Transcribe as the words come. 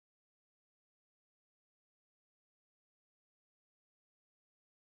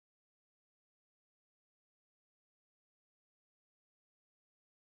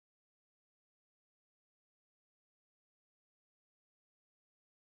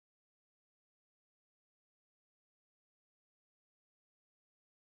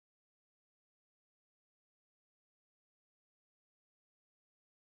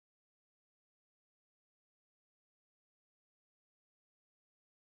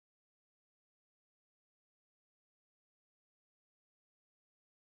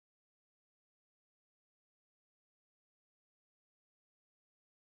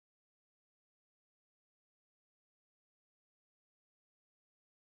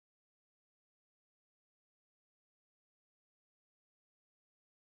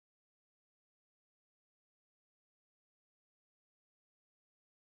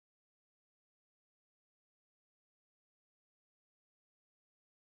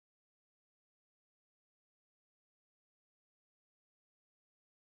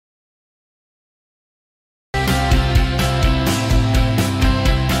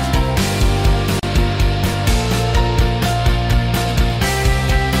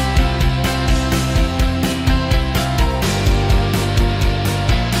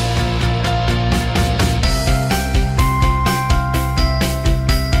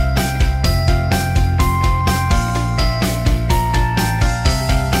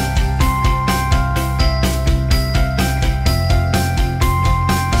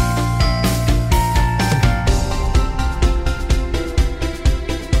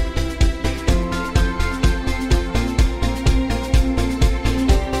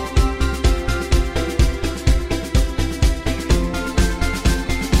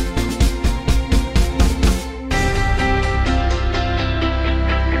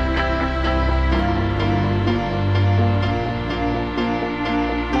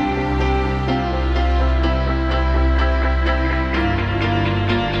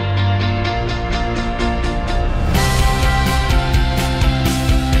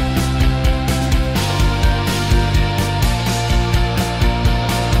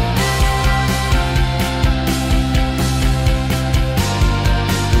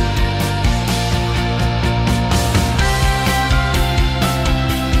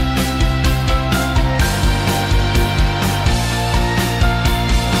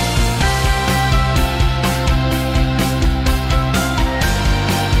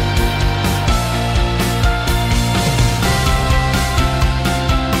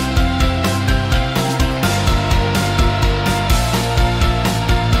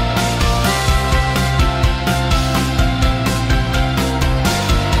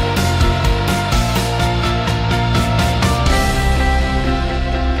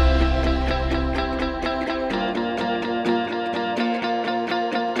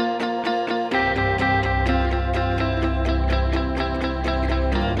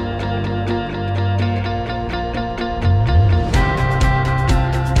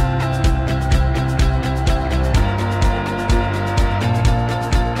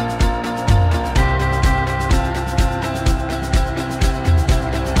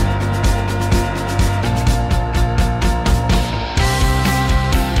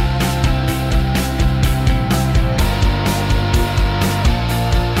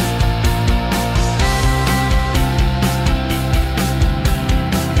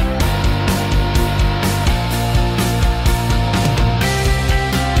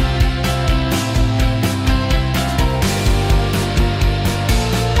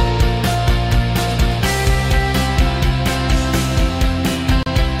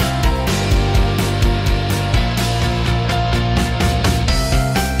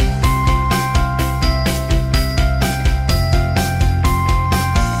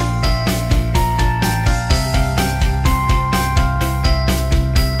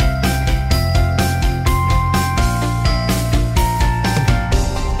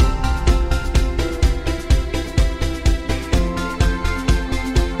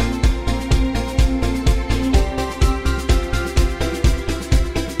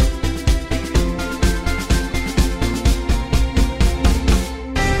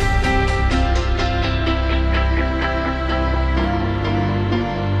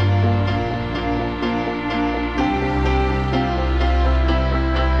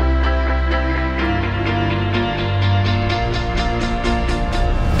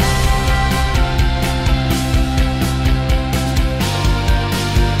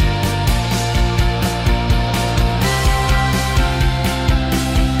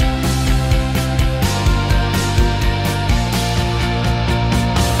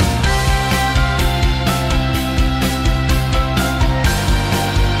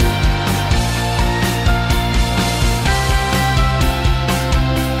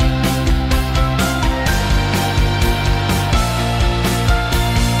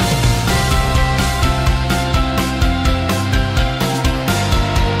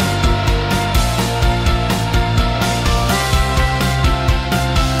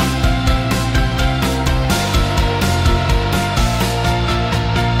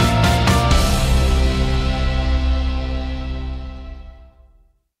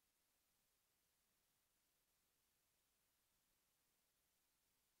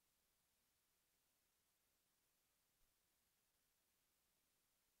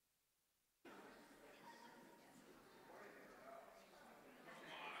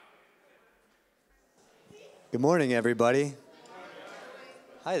Good morning, everybody.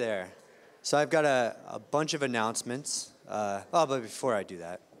 Hi there. So I've got a bunch of announcements. But before I do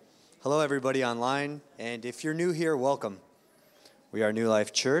that, hello, everybody online. And if you're new here, welcome. We are New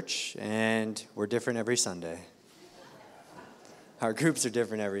Life Church, and we're different every Sunday. Our groups are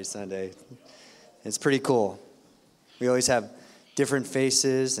different every Sunday. It's pretty cool. We always have different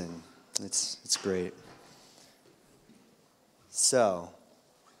faces, and it's great. So,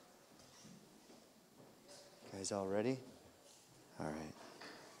 guys all ready? All right.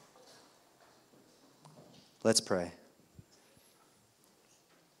 Let's pray.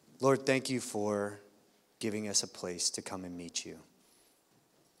 Lord, thank you for giving us a place to come and meet you.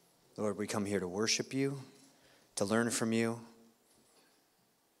 Lord, we come here to worship you, to learn from you,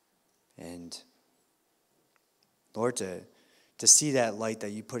 and Lord, to see that light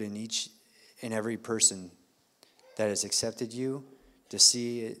that you put in each and every person that has accepted you, to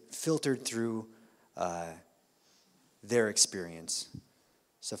see it filtered through their experience.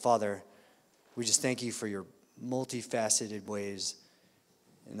 So, Father, we just thank you for your multifaceted ways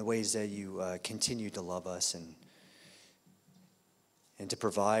and the ways that you continue to love us and to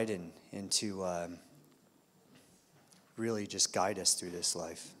provide and to really just guide us through this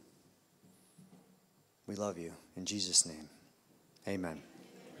life. We love you. In Jesus' name, amen.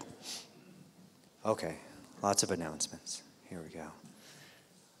 Okay, lots of announcements. Here we go.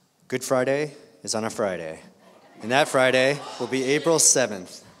 Good Friday is on a Friday, and that Friday will be April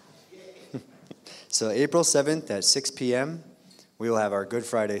 7th. So April 7th at 6 p.m., we will have our Good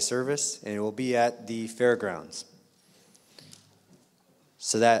Friday service, and it will be at the fairgrounds.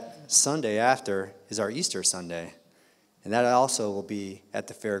 So that Sunday after is our Easter Sunday, and that also will be at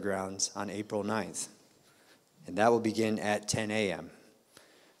the fairgrounds on April 9th, and that will begin at 10 a.m.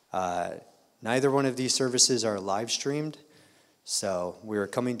 Neither one of these services are live streamed, so we're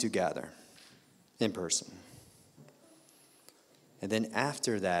coming together in person. And then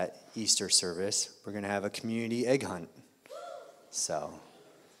after that Easter service, we're going to have a community egg hunt. So,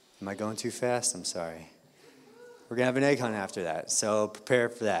 am I going too fast? I'm sorry. We're going to have an egg hunt after that, so prepare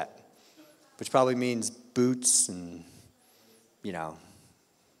for that, which probably means boots and,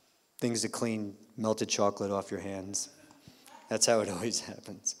 things to clean melted chocolate off your hands. That's how it always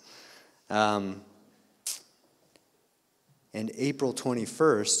happens. And April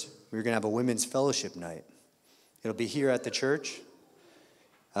 21st, we're going to have a women's fellowship night. It'll be here at the church.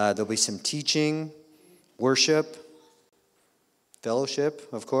 There'll be some teaching, worship,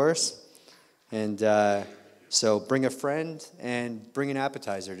 fellowship, of course. And so bring a friend and bring an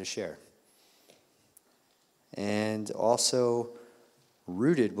appetizer to share. And also,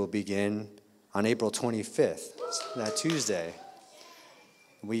 Rooted will begin on April 25th, that Tuesday.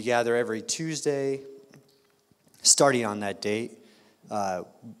 We gather every Tuesday, starting on that date.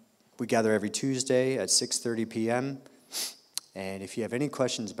 We gather every Tuesday at 6:30 p.m., and if you have any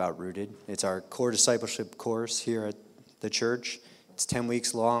questions about Rooted, it's our core discipleship course here at the church. It's 10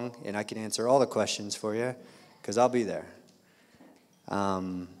 weeks long, and I can answer all the questions for you because I'll be there.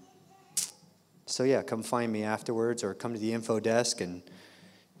 So yeah, come find me afterwards or come to the info desk, and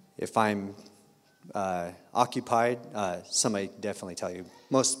if I'm occupied, somebody can definitely tell you.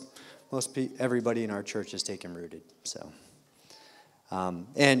 Everybody in our church is taking Rooted, so.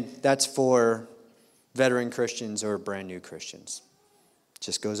 And that's for veteran Christians or brand new Christians.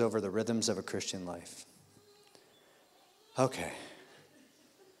 Just goes over the rhythms of a Christian life. Okay.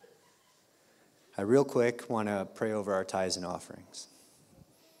 I real quick want to pray over our tithes and offerings.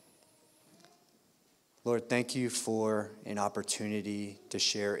 Lord, thank you for an opportunity to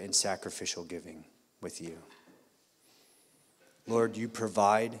share in sacrificial giving with you. Lord, you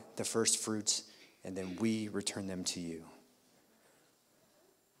provide the first fruits, and then we return them to you.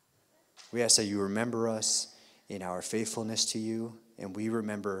 We ask that you remember us in our faithfulness to you, and we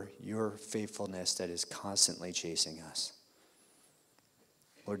remember your faithfulness that is constantly chasing us.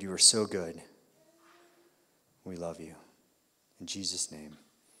 Lord, you are so good. We love you. In Jesus' name,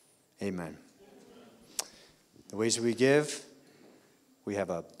 amen. The ways we give, we have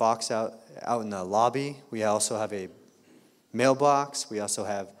a box out in the lobby. We also have a mailbox. We also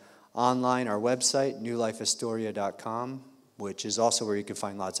have online our website, newlifeastoria.com, which is also where you can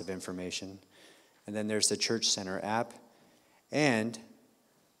find lots of information. And then there's the Church Center app. And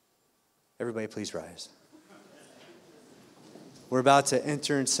everybody please rise. We're about to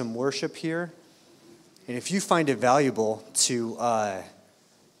enter in some worship here. And if you find it valuable to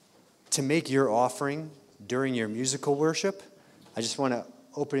make your offering during your musical worship, I just want to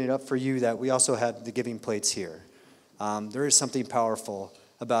open it up for you that we also have the giving plates here. There is something powerful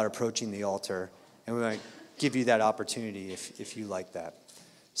about approaching the altar, and we want to give you that opportunity if you like that.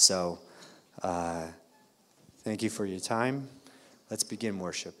 So Thank you for your time. Let's begin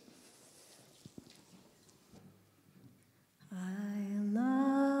worship. I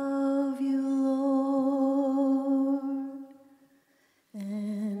love you, Lord,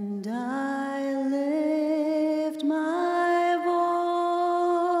 and I lift my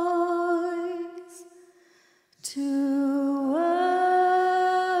voice to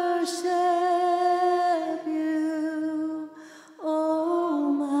worship you, oh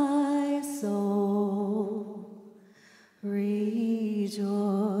my soul, rejoice.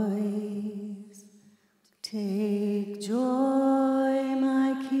 Take joy,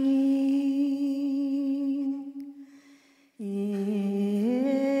 my King,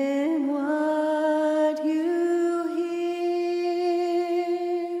 in what you hear.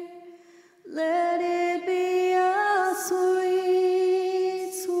 Let it be a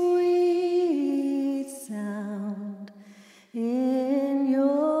sweet, sweet sound in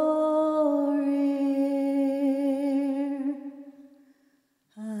your ear.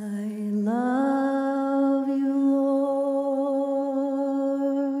 I love you, Lord,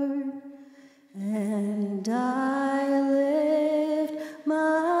 and I lift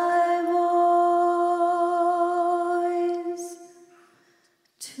my voice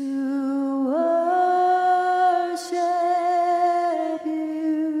to worship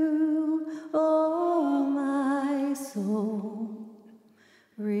you, oh my soul,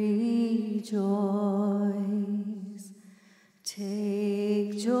 rejoice.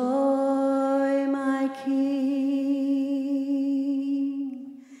 Take joy, my King,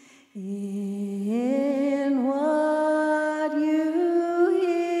 in what you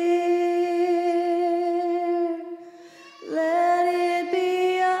hear. Let it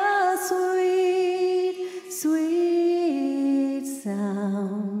be a sweet, sweet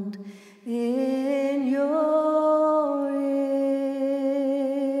sound in your ear.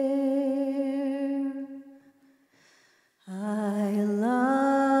 I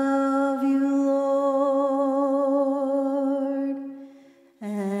love you, Lord,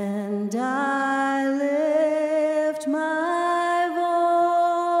 and I lift my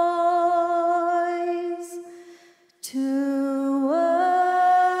voice to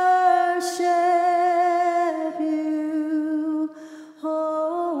worship you,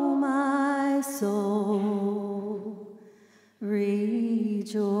 oh my soul,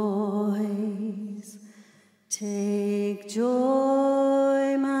 rejoice. Take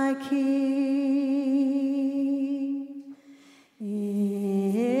joy, my King,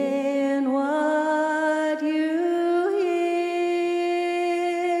 in what you hear.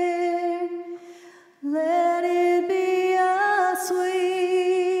 Let it be a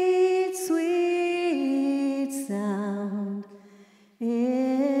sweet, sweet sound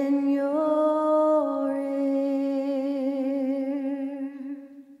in your ear.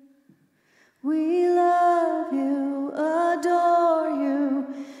 We love you, adore you,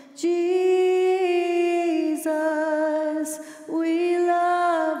 Jesus. We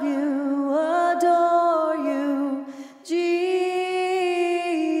love you, adore you, Jesus.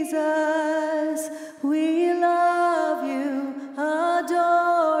 We love you,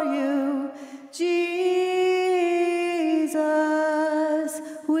 adore you, Jesus.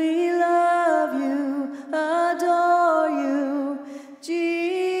 We love you, adore you, Jesus.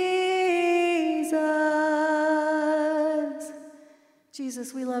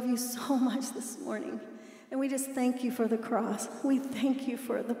 Jesus, we love you so much this morning. And we just thank you for the cross. We thank you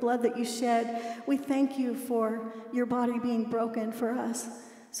for the blood that you shed. We thank you for your body being broken for us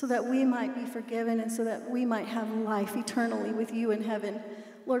so that we might be forgiven and so that we might have life eternally with you in heaven.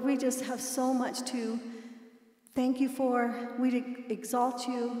 Lord, we just have so much to thank you for. We exalt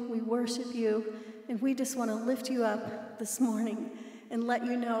you. We worship you. And we just want to lift you up this morning and let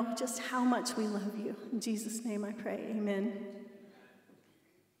you know just how much we love you. In Jesus' name I pray. Amen.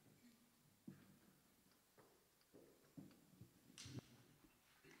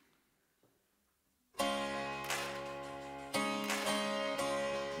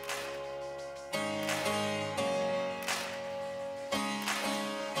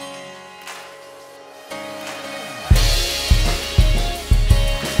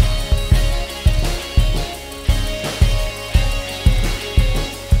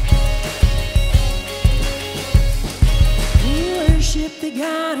 The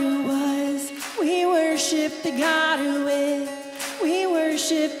God who was, we worship the God who is, we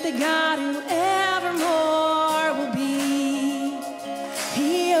worship the God who evermore will be.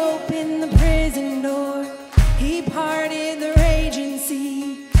 He opened the prison door, he parted the raging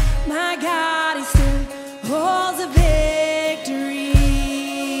sea. My God, he still holds a victory.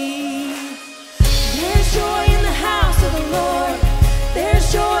 There's joy in the house of the Lord,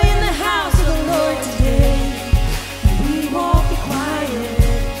 there's joy in the house of the Lord today.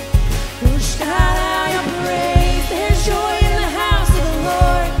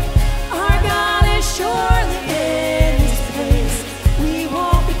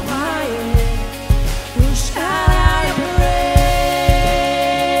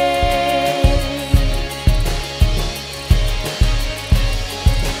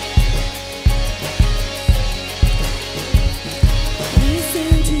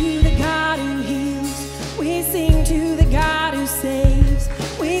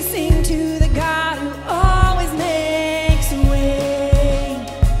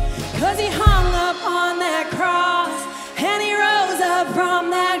 from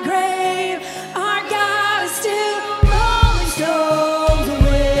that grave. Our God is still rolling stones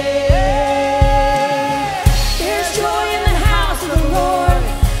away. There's joy in the house of the Lord.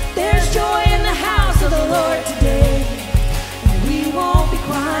 There's joy in the house of the Lord today. And we won't be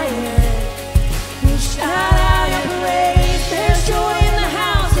quiet. We'll shout out your praise. There's joy in the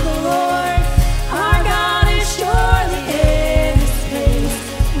house of the Lord. Our God is surely in this place.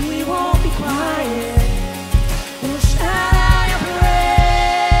 We won't be quiet. We'll shout out your praise.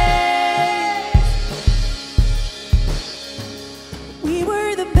 We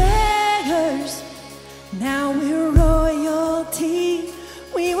were the beggars, now we're royalty.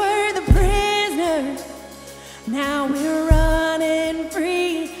 We were the prisoners, now we're running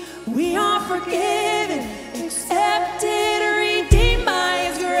free. We are forgiven, accepted, redeemed by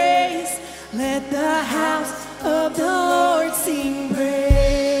His grace. Let the house of the Lord sing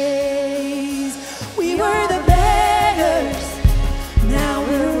praise. We were the beggars, now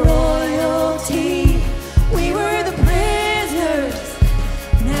we're royalty. We were the prisoners,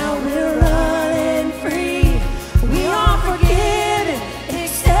 now we're running free. We are forgiven,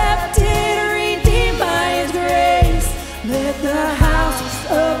 accepted, redeemed by His grace. Let the house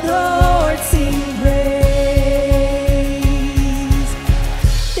of the Lord sing praise.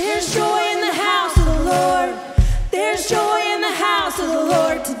 There's joy in the house of the Lord. There's joy in the house of the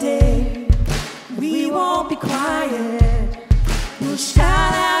Lord today. We won't be quiet. We'll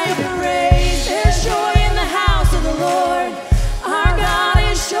shout out your praise. There's joy in the house of the Lord. Our God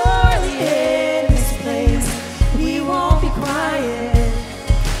is surely in this place. We won't be quiet.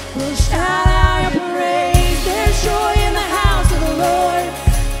 We'll shout out your praise. There's joy in the house of the Lord.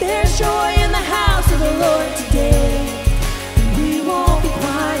 There's joy in the house of the Lord today. We won't be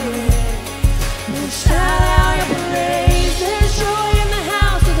quiet. We'll shout out your praise. There's joy in the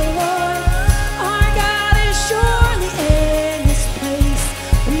house of the Lord. Our God is surely in this place.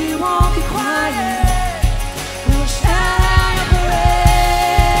 We won't be quiet. We'll shout out your praise.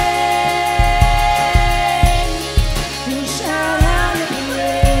 We'll shout out your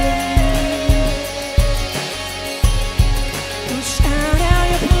praise. We'll shout out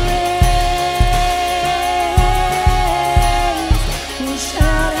your praise. We'll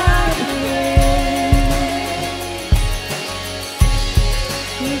shout out your praise.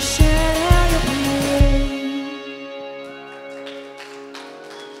 We'll shout out your praise.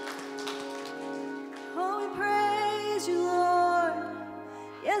 Oh, we praise you, Lord.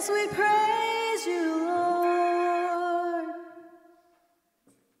 Yes, we praise you, Lord.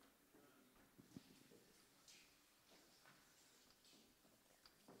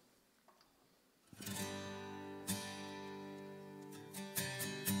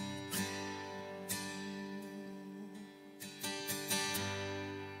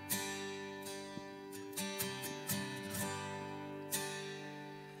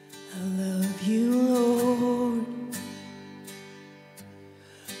 I love you, Lord.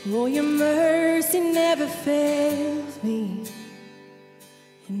 Oh, your mercy never fails me.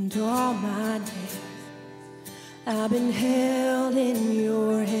 And all my days I've been held in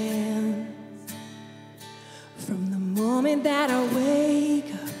your hands. From the moment that I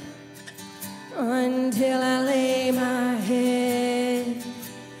wake up until I lay my head,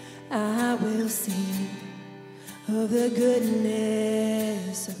 I will sing of the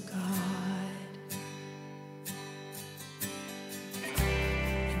goodness of God.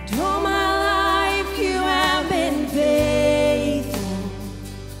 And all my life you have been faithful.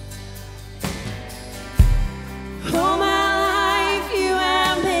 All my life you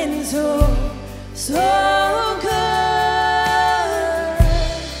have been so, so good.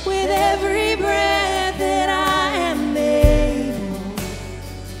 With every breath that I am able,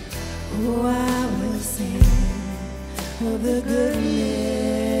 oh, I will sing of the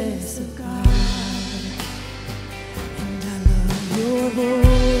goodness of God. And I love your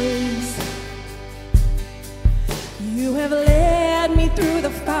voice. You have led me through the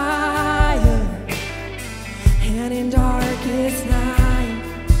fire, and in darkest night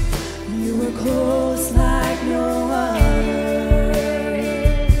you were close like no other.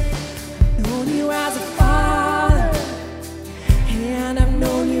 I've known you as a father, and I've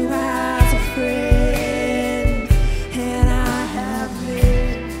known you as a friend, and I have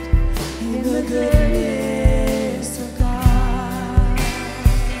lived in the goodness of God.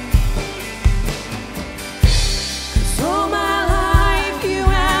 'Cause all my life you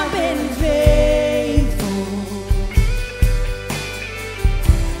have been faithful,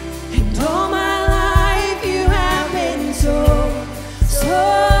 and all my life you have been so,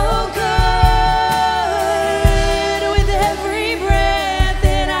 so good. With every breath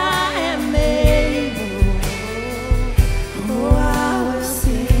that I am able, oh, I will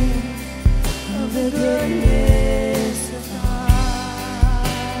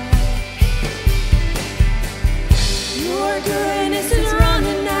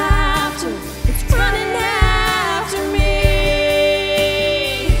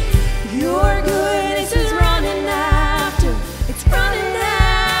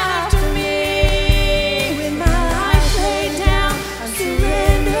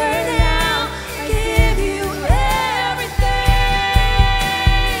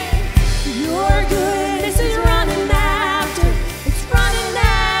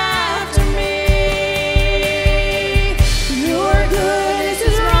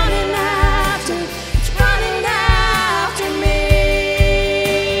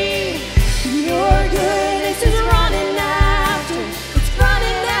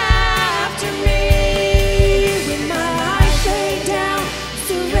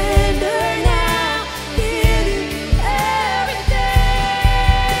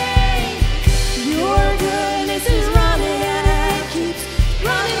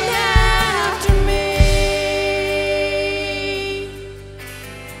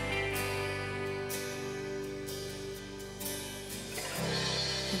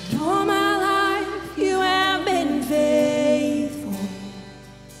All my life you have been faithful,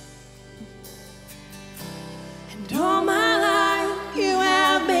 and all my life you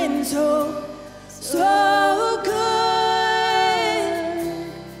have been so, so good.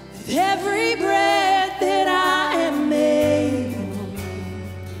 With every breath that I am able,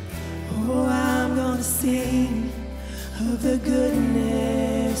 oh, I'm gonna sing of the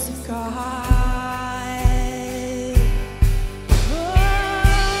goodness of God.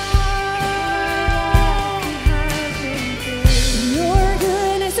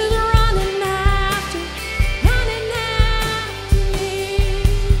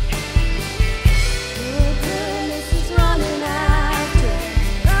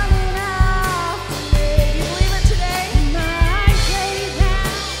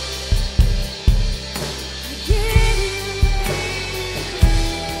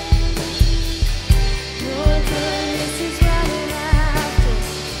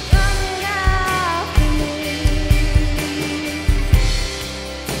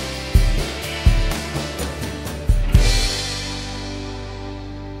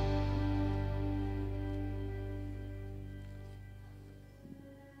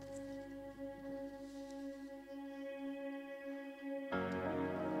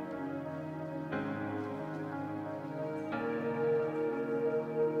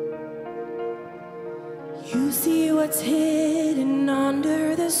 You see what's hidden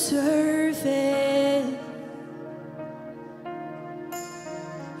under the surface.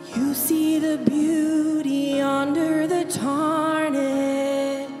 You see the beauty under the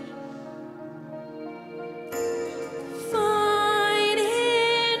tarnish. Find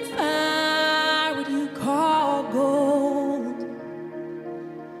in fire what you call gold.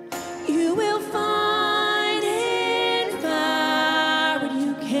 You will find in fire what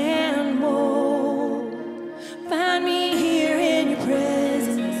you can mold. Find me here in your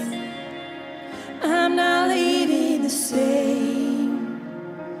presence. I'm not leaving the same.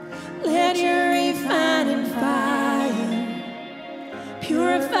 Let your refining fire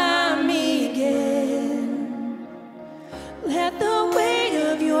purify me again. Let the weight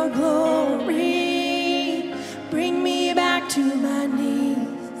of your glory bring me back to my knees.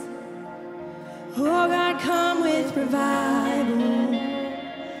 Oh God, come with revival.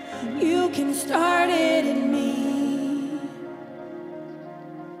 You can start it in me.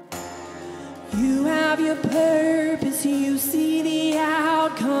 You have your purpose, you see the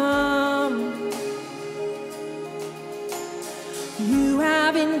outcome. You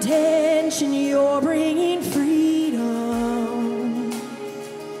have intention, you're bringing freedom.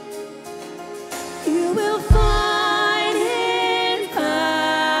 You will find in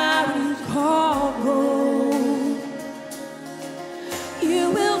fire what you call gold. You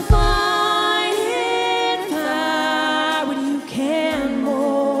will find in fire what you can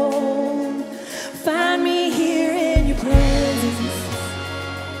mold. Find me here in your presence.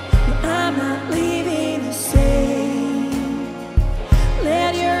 I'm not leaving the same.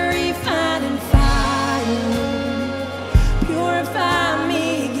 Let your refining fire purify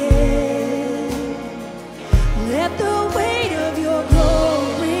me again. Let the weight of your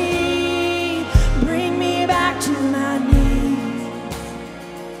glory bring me back to my knees.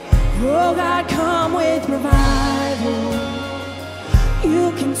 Oh God, come with revival.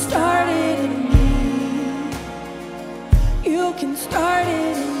 You can start it in me. You can start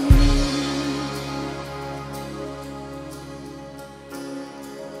it in me.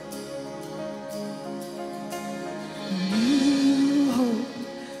 New hope,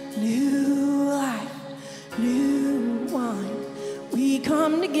 new life, new wine. We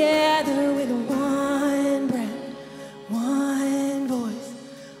come together with one breath, one voice,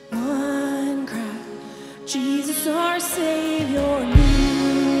 one cry. Jesus, our Savior,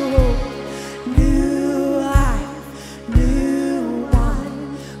 new hope, new life, new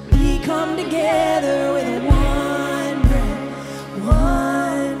wine. We come together with one breath,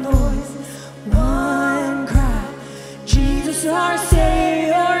 one voice, one cry. Jesus, our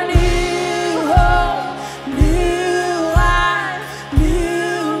Savior, new hope, new life,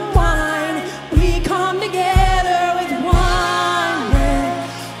 new wine. We come together with one breath,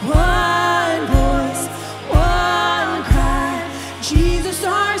 one voice, one cry. Jesus,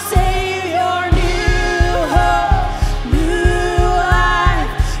 our Savior, new hope, new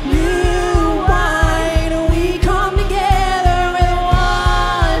life, new wine. We come together with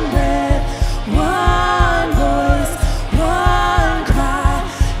one breath, one voice, one cry.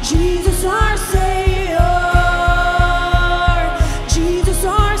 Jesus, our Savior, Jesus,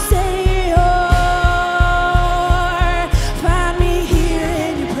 our Savior. Find me here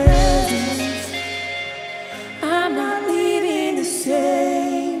in your presence. I'm not leaving the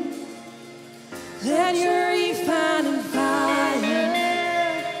same. Let your refining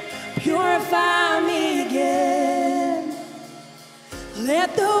fire purify me again.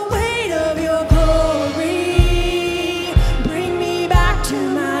 Let the weight of your glory bring me back to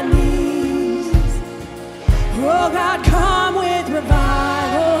my knees. Oh God, come with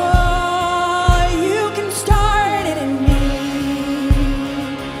revival. You can start it in me.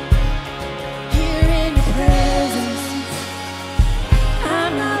 Here in your presence,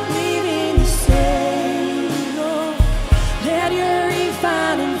 I'm not leaving the same. Oh, let your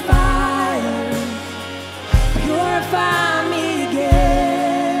refining fire purify me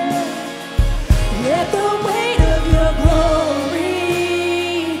again. Let the weight of your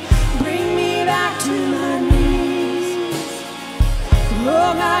glory bring me back to my knees.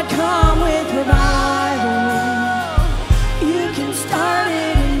 Oh God, come with revival. You can start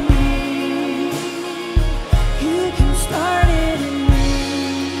it in me. You can start it in me.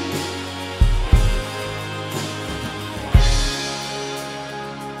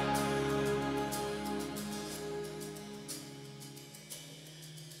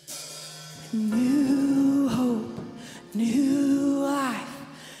 New hope, new life,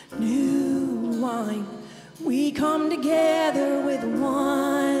 new wine. We come together with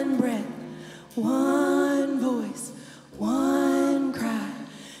one breath, one voice, one cry.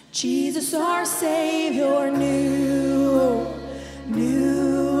 Jesus, our Savior, new hope,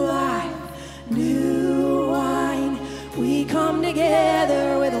 new life, new wine. We come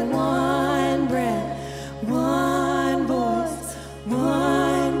together with one breath, one voice,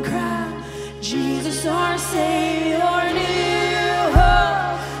 one cry. Jesus, our Savior, new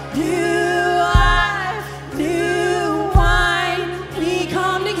hope, new life, new wine. We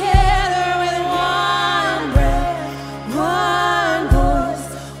come together with one breath, one voice,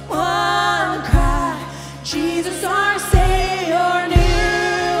 one cry. Jesus, our Savior,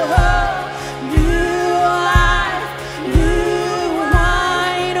 new hope, new life, new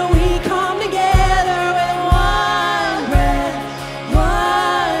wine. We come together with one breath,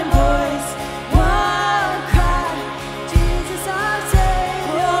 one voice, one cry. Jesus, our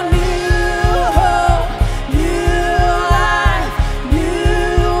Savior, new hope, new life,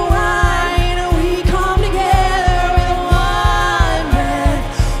 new wine. We come together with one breath,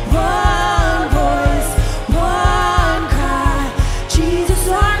 one voice, one cry. Jesus,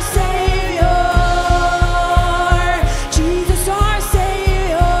 our Savior, Jesus, our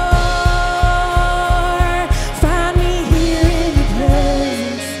Savior. Find me here in your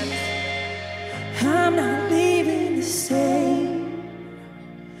presence. I'm not leaving the same.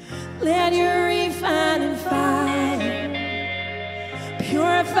 Let your refining fire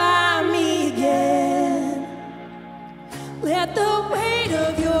purify me again. Let the weight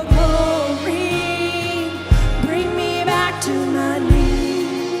of your glory bring me back to my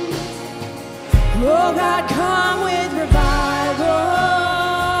knees. Oh God, come with revival.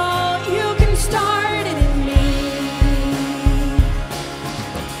 You can start it in me.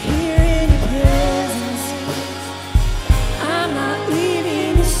 Here in your presence, I'm not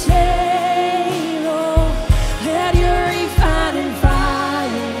leaving the same. Oh, let your refining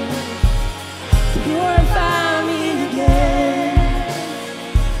fire purify me again.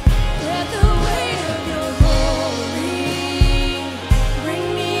 Let the weight of your glory bring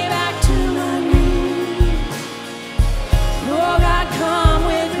me back to my knees. Oh God, come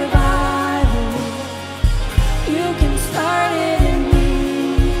with revival. You can start it in me.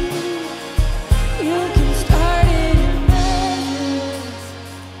 You can start it in me.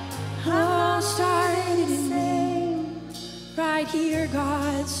 Oh, start it in me. Right here,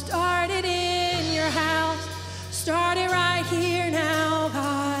 God. Start it in your house. Start it right here now,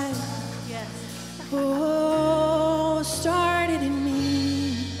 God. Yes. Oh, start it in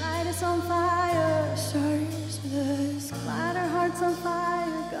me. Light us on fire. Starts with us. Light our hearts on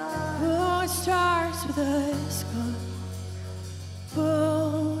fire, God. Oh, it starts with us, God.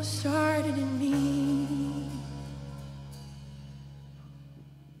 Oh, start it in me.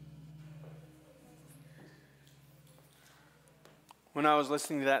 When I was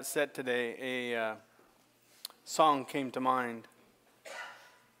listening to that set today, a song came to mind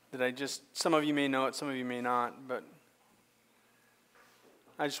that some of you may know it, some of you may not, but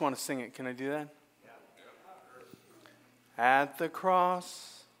I just want to sing it. Can I do that? At the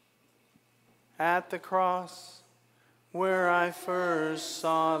cross, where I first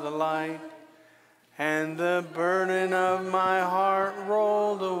saw the light, and the burden of my heart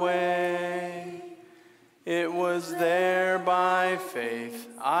rolled away. It was there by faith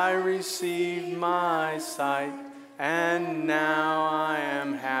I received my sight, and now I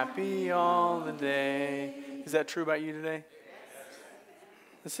am happy all the day. Is that true about you today?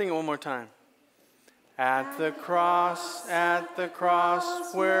 Let's sing it one more time. At the cross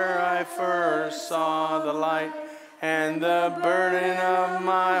where I first saw the light, and the burden of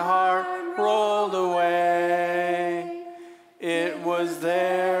my heart rolled away. It was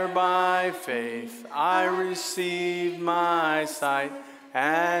there by faith I received my sight,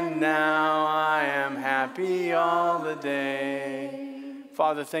 and now I am happy all the day.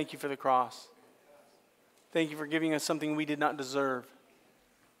 Father, thank you for the cross. Thank you for giving us something we did not deserve,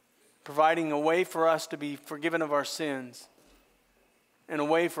 providing a way for us to be forgiven of our sins and a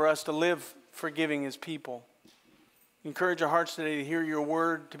way for us to live forgiving as people. Encourage our hearts today to hear your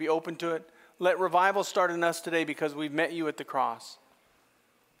word, to be open to it. Let revival start in us today because we've met you at the cross.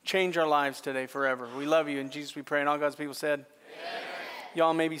 Change our lives today forever. We love you. In Jesus we pray. And all God's people said, amen.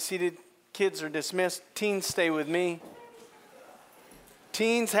 Y'all may be seated. Kids are dismissed. Teens, stay with me.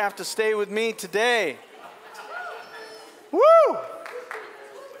 Teens have to stay with me today. Woo!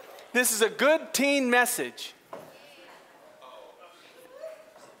 This is a good teen message.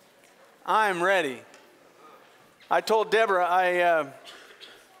 I'm ready. I told Deborah,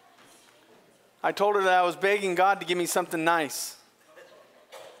 I told her that I was begging God to give me something nice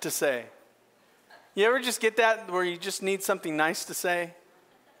to say. You ever just get that where you just need something nice to say,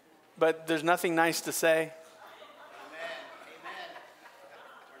 but there's nothing nice to say?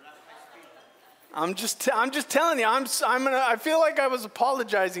 I'm just telling you. I feel like I was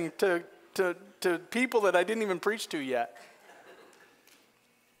apologizing to people that I didn't even preach to yet.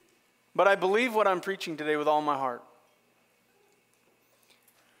 But I believe what I'm preaching today with all my heart.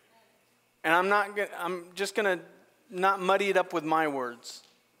 And I'm just gonna not muddy it up with my words.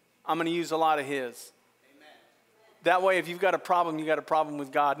 I'm gonna use a lot of His. Amen. That way, if you've got a problem, you got a problem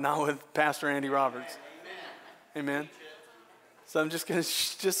with God, not with Pastor Andy Roberts. Amen. Amen. So I'm just gonna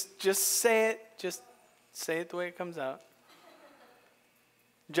just say it. Just say it the way it comes out.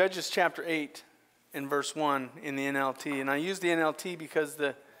 Judges chapter 8 and verse 1 in the NLT. And I use the NLT because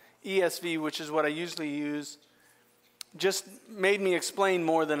the ESV, which is what I usually use, just made me explain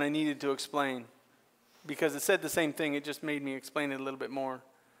more than I needed to explain. Because it said the same thing, it just made me explain it a little bit more.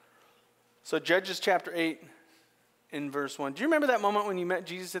 So Judges chapter 8 in verse 1. Do you remember that moment when you met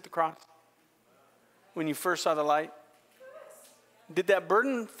Jesus at the cross? When you first saw the light? Did that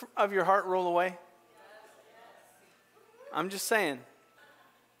burden of your heart roll away? I'm just saying.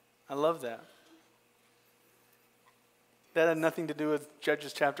 I love that. That had nothing to do with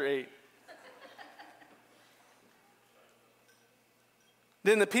Judges chapter 8.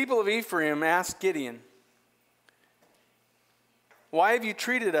 Then the people of Ephraim asked Gideon, "Why have you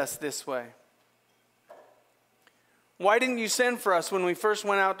treated us this way? Why didn't you send for us when you first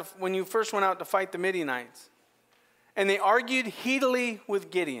went out to fight the Midianites?" And they argued heatedly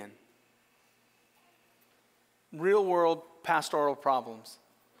with Gideon. Real world pastoral problems.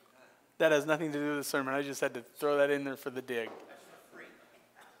 That has nothing to do with the sermon. I just had to throw that in there for the dig.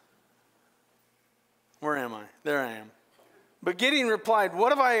 Where am I? There I am. But Gideon replied,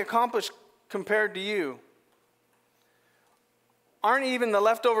 "What have I accomplished compared to you? Aren't even the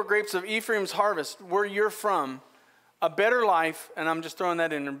leftover grapes of Ephraim's harvest, where you're from, a better life," and I'm just throwing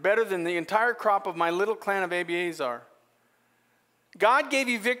that in there, "better than the entire crop of my little clan of Abiezer? God gave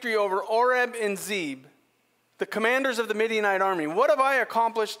you victory over Oreb and Zeb, the commanders of the Midianite army. What have I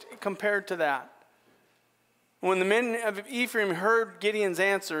accomplished compared to that?" When the men of Ephraim heard Gideon's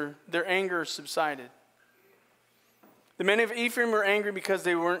answer, their anger subsided. The men of Ephraim were angry because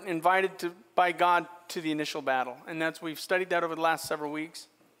they weren't invited by God to the initial battle. And we've studied that over the last several weeks.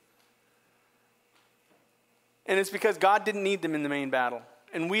 And it's because God didn't need them in the main battle.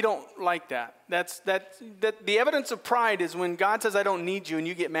 And we don't like that. The evidence of pride is when God says, "I don't need you," and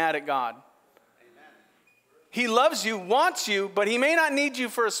you get mad at God. Amen. He loves you, wants you, but He may not need you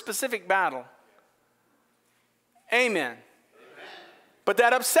for a specific battle. Amen. Amen. But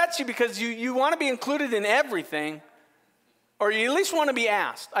that upsets you because you want to be included in everything, or you at least want to be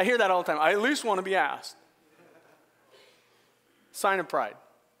asked. I hear that all the time. I at least want to be asked. Sign of pride.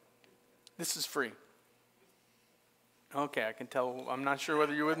 This is free. Okay, I can tell. I'm not sure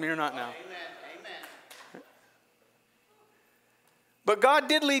whether you're with me or not now. Amen. But God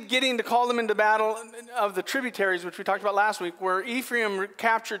did lead Gideon to call them into battle of the tributaries, which we talked about last week, where Ephraim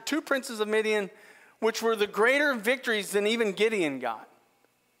captured 2 princes of Midian, which were the greater victories than even Gideon got.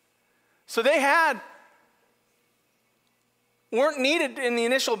 So they weren't needed in the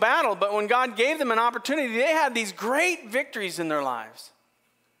initial battle, but when God gave them an opportunity, they had these great victories in their lives,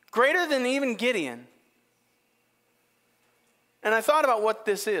 greater than even Gideon. And I thought about what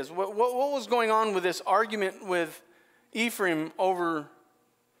this is. What was going on with this argument with Ephraim over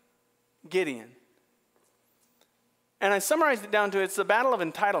Gideon? And I summarized it down to it's the battle of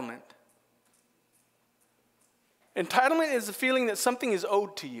entitlement. Entitlement is the feeling that something is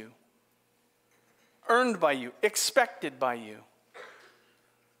owed to you, earned by you, expected by you.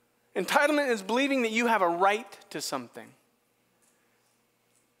 Entitlement is believing that you have a right to something.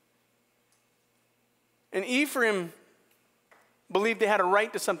 And Ephraim believed they had a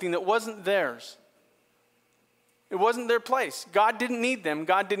right to something that wasn't theirs. It wasn't their place. God didn't need them.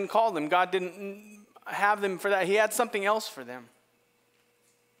 God didn't call them. God didn't have them for that. He had something else for them.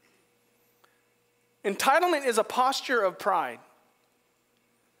 Entitlement is a posture of pride.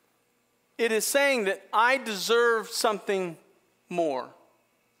 It is saying that I deserve something more.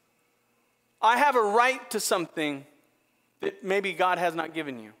 I have a right to something that maybe God has not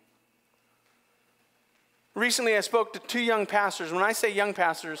given you. Recently, I spoke to 2 young pastors. When I say young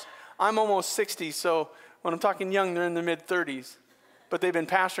pastors, I'm almost 60, so when I'm talking young, they're in their mid-30s. But they've been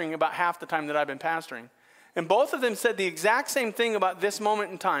pastoring about half the time that I've been pastoring. And both of them said the exact same thing about this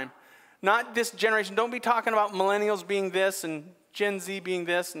moment in time. Not this generation. Don't be talking about millennials being this and Gen Z being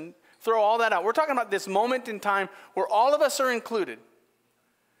this and throw all that out. We're talking about this moment in time where all of us are included.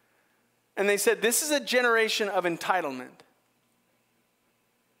 And they said this is a generation of entitlement.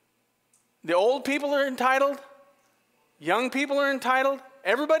 The old people are entitled. Young people are entitled.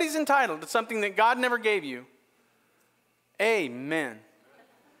 Everybody's entitled to something that God never gave you. Amen.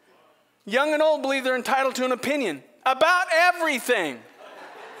 Young and old believe they're entitled to an opinion about everything.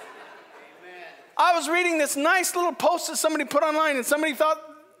 I was reading this nice little post that somebody put online, and somebody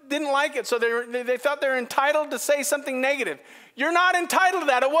didn't like it, so they thought they were entitled to say something negative. You're not entitled to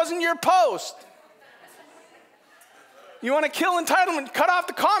that. It wasn't your post. You want to kill entitlement? Cut off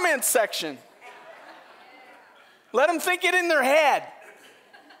the comments section. Let them think it in their head.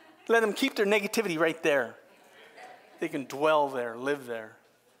 Let them keep their negativity right there. They can dwell there, live there.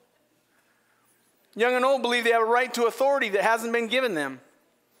 Young and old believe they have a right to authority that hasn't been given them.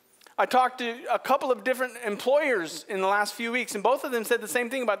 I talked to a couple of different employers in the last few weeks, and both of them said the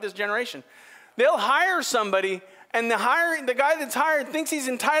same thing about this generation. They'll hire somebody, and the guy that's hired thinks he's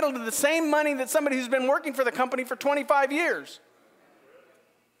entitled to the same money that somebody who's been working for the company for 25 years.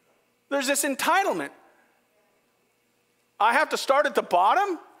 There's this entitlement. I have to start at the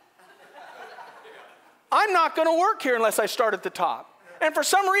bottom? I'm not going to work here unless I start at the top. And for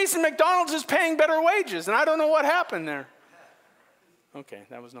some reason, McDonald's is paying better wages, and I don't know what happened there. Okay,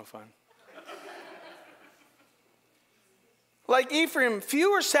 that was no fun. Like Ephraim,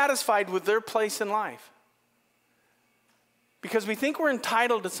 few are satisfied with their place in life because we think we're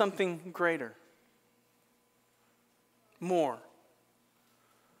entitled to something greater, more.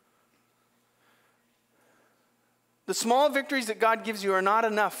 The small victories that God gives you are not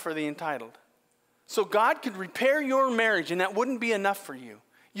enough for the entitled. So God could repair your marriage, and that wouldn't be enough for you.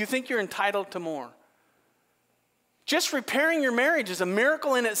 You think you're entitled to more. Just repairing your marriage is a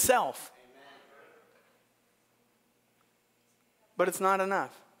miracle in itself. But it's not enough.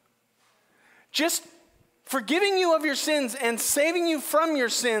 Just forgiving you of your sins and saving you from your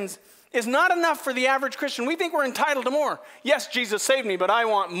sins is not enough for the average Christian. We think we're entitled to more. Yes, Jesus saved me, but I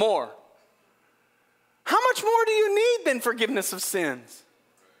want more. How much more do you need than forgiveness of sins?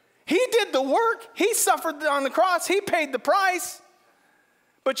 He did the work. He suffered on the cross. He paid the price.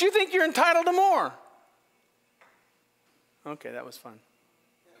 But you think you're entitled to more. Okay, that was fun.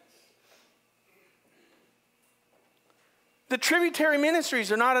 The tributary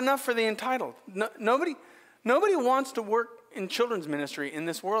ministries are not enough for the entitled. Nobody wants to work in children's ministry in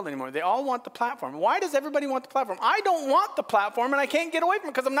this world anymore. They all want the platform. Why does everybody want the platform? I don't want the platform, and I can't get away from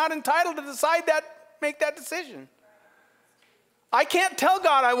it because I'm not entitled to make that decision. I can't tell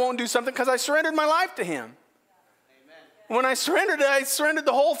God I won't do something because I surrendered my life to Him. Amen. When I surrendered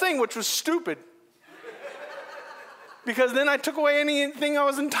the whole thing, which was stupid. Because then I took away anything I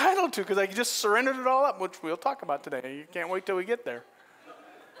was entitled to because I just surrendered it all up, which we'll talk about today. You can't wait till we get there.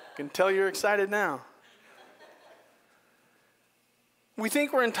 I can tell you're excited now. We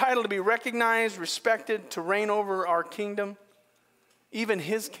think we're entitled to be recognized, respected, to reign over our kingdom, even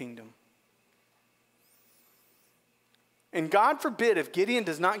His kingdom. And God forbid if Gideon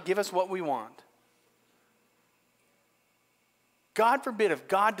does not give us what we want. God forbid if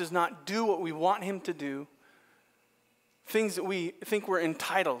God does not do what we want Him to do, things that we think we're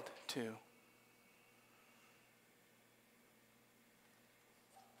entitled to.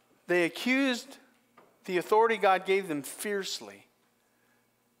 They accused the authority God gave them fiercely.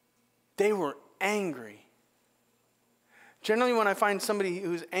 They were angry. Generally, when I find somebody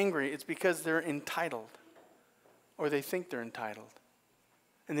who's angry, it's because they're entitled. Or they think they're entitled.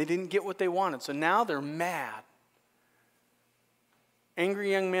 And they didn't get what they wanted. So now they're mad.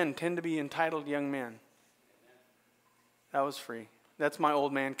 Angry young men tend to be entitled young men. That was free. That's my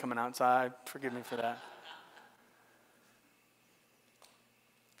old man coming outside. Forgive me for that.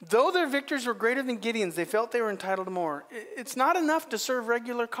 Though their victories were greater than Gideon's, they felt they were entitled to more. It's not enough to serve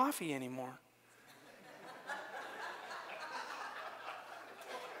regular coffee anymore.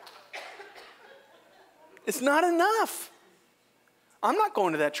 It's not enough. I'm not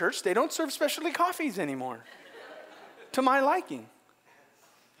going to that church. They don't serve specialty coffees anymore, to my liking.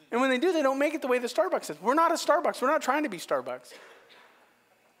 And when they do, they don't make it the way the Starbucks is. We're not a Starbucks. We're not trying to be Starbucks.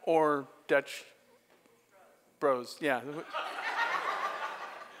 Or Dutch Bros. Yeah.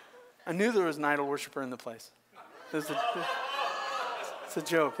 I knew there was an idol worshiper in the place. It's a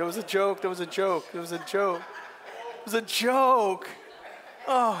joke. It was a joke. It was a joke. It was a joke. It was a joke.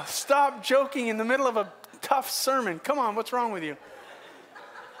 Oh, stop joking in the middle of a tough sermon. Come on, what's wrong with you?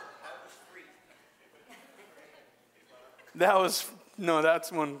 That's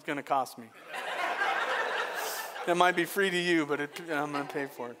one's going to cost me. It might be free to you, but I'm going to pay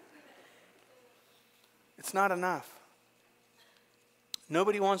for it. It's not enough.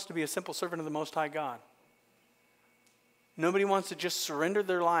 Nobody wants to be a simple servant of the Most High God. Nobody wants to just surrender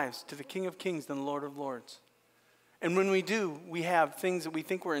their lives to the King of Kings and the Lord of Lords. And when we do, we have things that we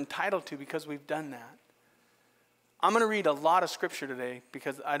think we're entitled to because we've done that. I'm going to read a lot of scripture today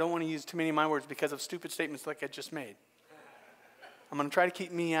because I don't want to use too many of my words because of stupid statements like I just made. I'm going to try to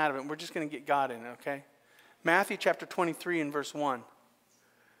keep me out of it. We're just going to get God in it, okay? Matthew chapter 23 and verse 1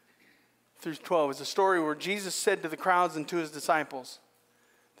 through 12 is a story where Jesus said to the crowds and to his disciples,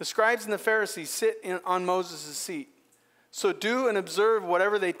 "The scribes and the Pharisees sit on Moses' seat. So do and observe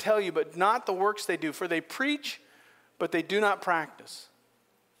whatever they tell you, but not the works they do. For they preach, but they do not practice."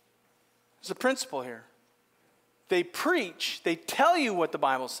 There's a principle here. They preach, they tell you what the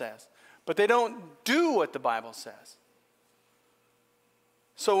Bible says, but they don't do what the Bible says.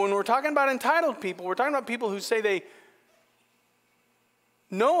 So when we're talking about entitled people, we're talking about people who say they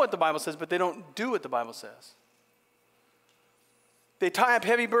know what the Bible says, but they don't do what the Bible says. They tie up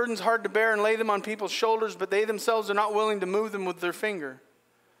heavy burdens hard to bear and lay them on people's shoulders, but they themselves are not willing to move them with their finger.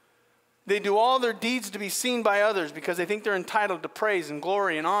 They do all their deeds to be seen by others because they think they're entitled to praise and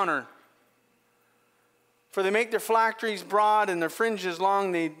glory and honor. For they make their phylacteries broad and their fringes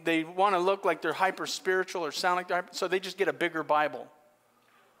long. They want to look like they're hyper-spiritual or sound like they're so they just get a bigger Bible.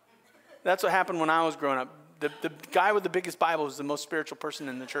 That's what happened when I was growing up. The guy with the biggest Bible was the most spiritual person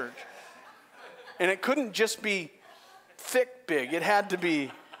in the church. And it couldn't just be thick big. It had to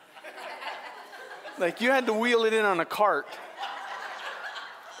be like you had to wheel it in on a cart.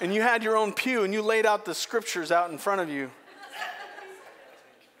 And you had your own pew and you laid out the scriptures out in front of you.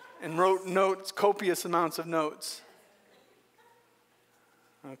 And wrote notes, copious amounts of notes.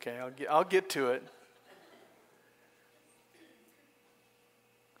 Okay, I'll get to it.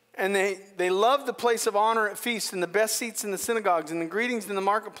 And they love the place of honor at feasts and the best seats in the synagogues and the greetings in the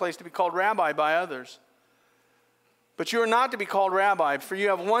marketplace to be called rabbi by others. But you are not to be called rabbi, for you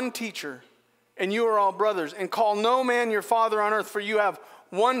have one teacher, and you are all brothers. And call no man your father on earth, for you have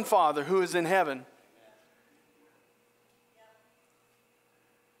one Father who is in heaven.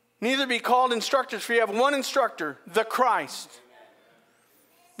 Neither be called instructors, for you have one instructor, the Christ.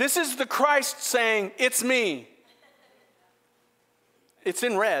 This is the Christ saying, "It's me." It's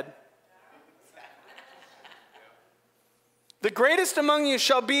in red. The greatest among you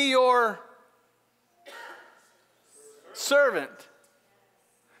shall be your servant.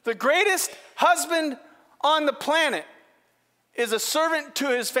 The greatest husband on the planet is a servant to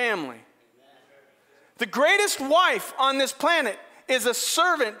his family. The greatest wife on this planet is a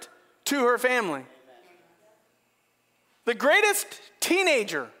servant to her family. The greatest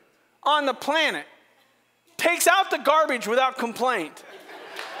teenager on the planet takes out the garbage without complaint.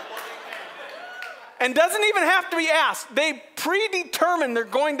 And doesn't even have to be asked. They predetermine they're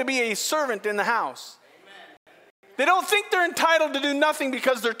going to be a servant in the house. They don't think they're entitled to do nothing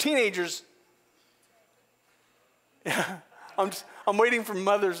because they're teenagers. I'm waiting for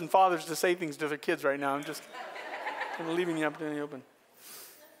mothers and fathers to say things to their kids right now. I'm leaving the opportunity open.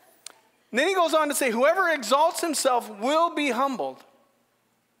 And then he goes on to say, whoever exalts himself will be humbled.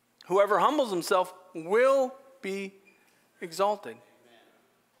 Whoever humbles himself will be exalted.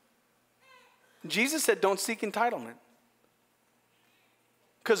 Jesus said, don't seek entitlement.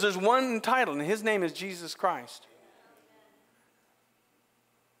 Because there's one entitled, and his name is Jesus Christ.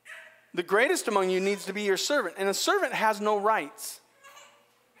 The greatest among you needs to be your servant, and a servant has no rights.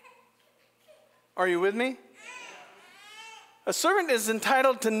 Are you with me? A servant is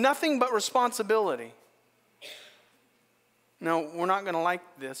entitled to nothing but responsibility. Now, we're not going to like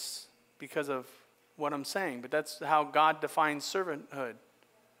this because of what I'm saying, but that's how God defines servanthood.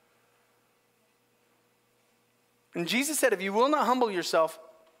 And Jesus said, if you will not humble yourself,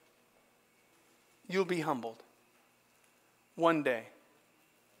 you'll be humbled one day.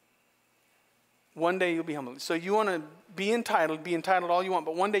 One day you'll be humbled. So you want to be entitled all you want,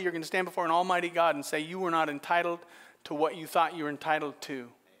 but one day you're going to stand before an almighty God and say you were not entitled to what you thought you were entitled to.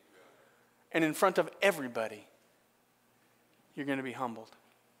 And in front of everybody, you're going to be humbled.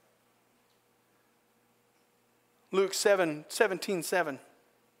 Luke 17:7.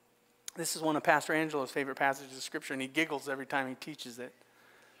 This is one of Pastor Angelo's favorite passages of Scripture, and he giggles every time he teaches it.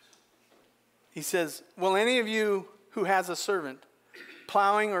 He says, will any of you who has a servant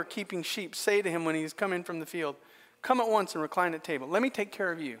plowing or keeping sheep say to him when he's come in from the field, come at once and recline at table. Let me take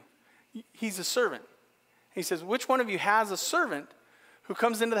care of you. He's a servant. He says, which one of you has a servant who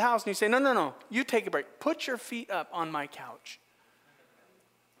comes into the house and you say, no, you take a break. Put your feet up on my couch.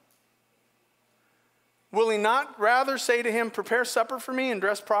 Will he not rather say to him, prepare supper for me and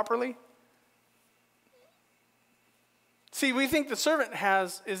dress properly? See, we think the servant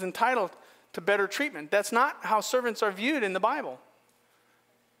is entitled to better treatment. That's not how servants are viewed in the Bible.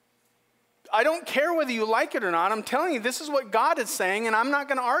 I don't care whether you like it or not. I'm telling you, this is what God is saying, and I'm not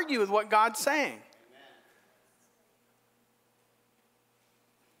going to argue with what God's saying. Amen.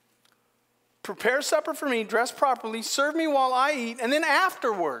 Prepare supper for me, dress properly, serve me while I eat, and then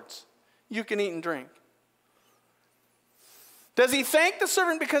afterwards you can eat and drink. Does he thank the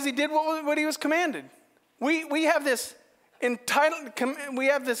servant because he did what he was commanded? We have this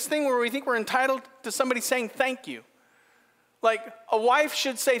thing where we think we're entitled to somebody saying thank you. Like a wife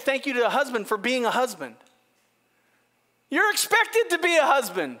should say thank you to a husband for being a husband. You're expected to be a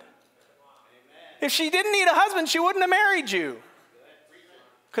husband. Amen. If she didn't need a husband, she wouldn't have married you.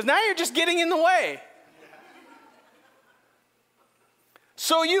 Because now you're just getting in the way.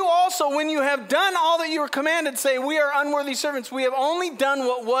 So you also, when you have done all that you were commanded, say, we are unworthy servants. We have only done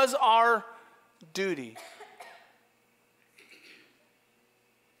what was our duty.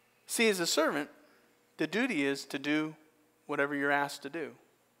 See, as a servant, the duty is to do whatever you're asked to do.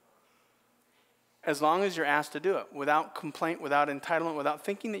 As long as you're asked to do it, without complaint, without entitlement, without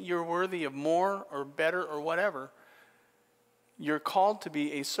thinking that you're worthy of more or better or whatever, you're called to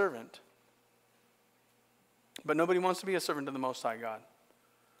be a servant. But nobody wants to be a servant to the Most High God.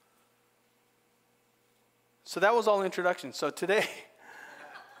 So that was all introduction. So today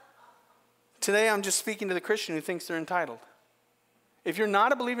I'm just speaking to the Christian who thinks they're entitled. If you're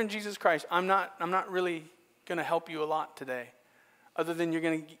not a believer in Jesus Christ, I'm not really going to help you a lot today, other than you're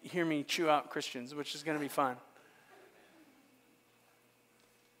going to hear me chew out Christians, which is going to be fun.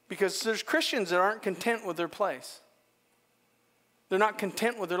 Because there's Christians that aren't content with their place. They're not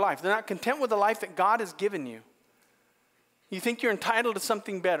content with their life. They're not content with the life that God has given you. You think you're entitled to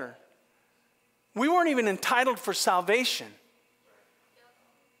something better. We weren't even entitled for salvation,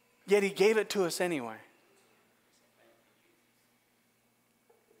 yet he gave it to us anyway.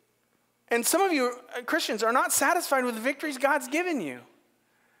 And some of you Christians are not satisfied with the victories God's given you.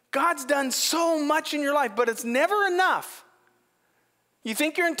 God's done so much in your life, but it's never enough. You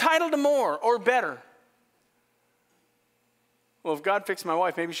think you're entitled to more or better. Well, if God fixed my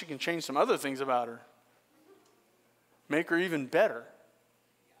wife, maybe she can change some other things about her. Make her even better.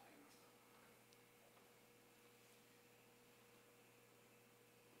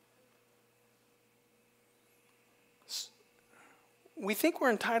 We think we're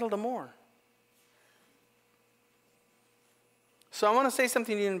entitled to more. So I want to say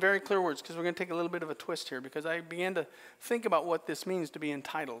something to you in very clear words, because we're going to take a little bit of a twist here, because I began to think about what this means to be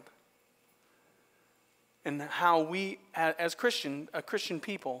entitled. And how we, as Christian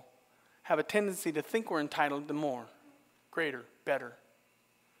people, have a tendency to think we're entitled to more, greater, better.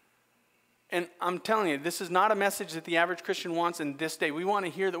 And I'm telling you, this is not a message that the average Christian wants in this day. We want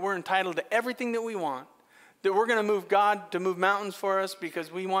to hear that we're entitled to everything that we want. That we're going to move God to move mountains for us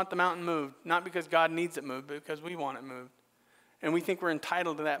because we want the mountain moved. Not because God needs it moved, but because we want it moved. And we think we're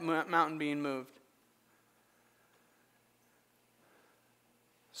entitled to that mountain being moved.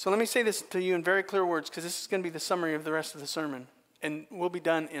 So let me say this to you in very clear words, because this is going to be the summary of the rest of the sermon. And we'll be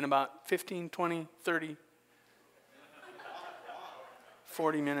done in about 15, 20, 30,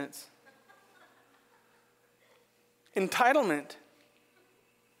 40 minutes. Entitlement,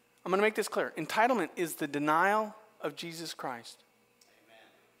 I'm going to make this clear. Entitlement is the denial of Jesus Christ.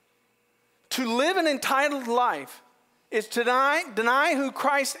 Amen. To live an entitled life is to deny who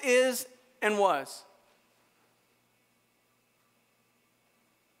Christ is and was.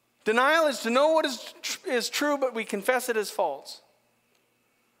 Denial is to know what is true, but we confess it as false.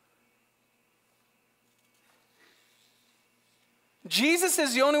 Jesus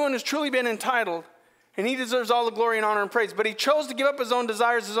is the only one who's truly been entitled, and he deserves all the glory and honor and praise. But he chose to give up his own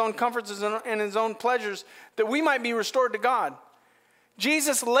desires, his own comforts, and his own pleasures, that we might be restored to God.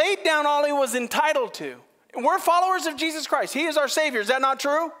 Jesus laid down all he was entitled to. We're followers of Jesus Christ. He is our Savior. Is that not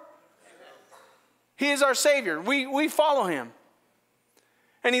true? He is our Savior. We follow him.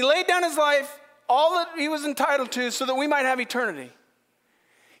 And he laid down his life, all that he was entitled to, so that we might have eternity.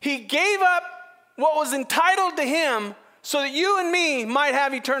 He gave up what was entitled to him so that you and me might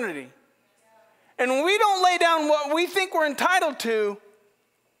have eternity. And when we don't lay down what we think we're entitled to,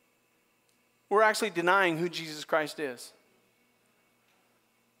 we're actually denying who Jesus Christ is.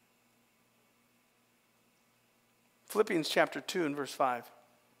 Philippians chapter 2 and verse 5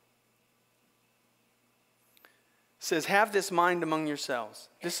 says, have this mind among yourselves.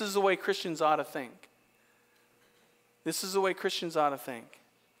 This is the way Christians ought to think. This is the way Christians ought to think.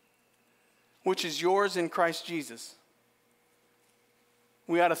 Which is yours in Christ Jesus.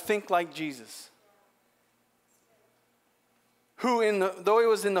 We ought to think like Jesus. Who, though he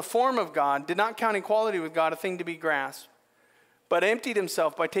was in the form of God, did not count equality with God a thing to be grasped, but emptied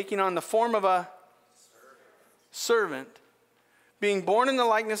himself by taking on the form of a servant. Being born in the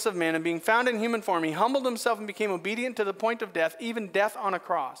likeness of man and being found in human form, he humbled himself and became obedient to the point of death, even death on a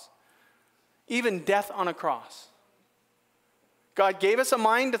cross. Even death on a cross. God gave us a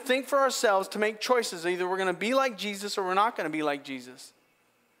mind to think for ourselves, to make choices. Either we're going to be like Jesus or we're not going to be like Jesus.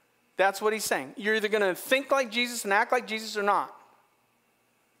 That's what he's saying. You're either going to think like Jesus and act like Jesus or not.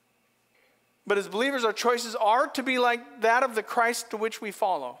 But as believers, our choices are to be like that of the Christ to which we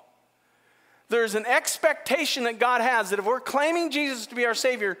follow. There's an expectation that God has that if we're claiming Jesus to be our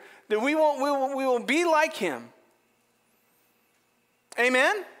Savior, that we will be like him.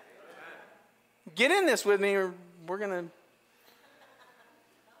 Amen? Amen? Get in this with me or we're going to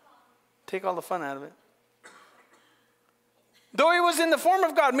take all the fun out of it. Though he was in the form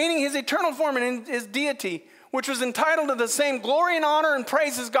of God, meaning his eternal form and his deity, which was entitled to the same glory and honor and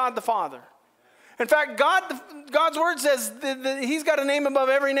praise as God the Father. In fact, God's word says that he's got a name above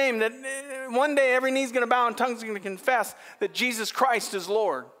every name, that one day every knee's going to bow and tongue's going to confess that Jesus Christ is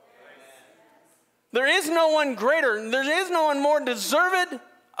Lord. There is no one greater, there is no one more deserved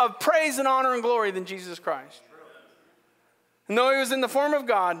of praise and honor and glory than Jesus Christ. And though he was in the form of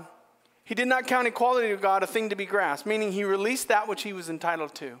God, he did not count equality with God a thing to be grasped, meaning he released that which he was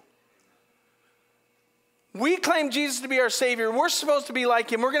entitled to. We claim Jesus to be our Savior. We're supposed to be like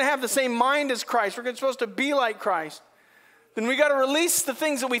him. We're going to have the same mind as Christ. We're supposed to be like Christ. Then we got to release the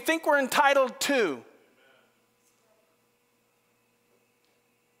things that we think we're entitled to.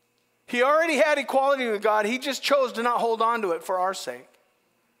 He already had equality with God. He just chose to not hold on to it for our sake.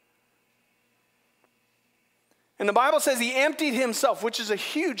 And the Bible says he emptied himself, which is a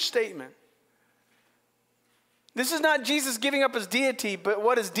huge statement. This is not Jesus giving up his deity, but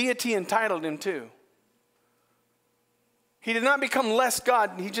what his deity entitled him to. He did not become less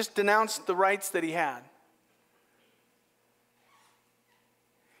God. He just denounced the rights that he had.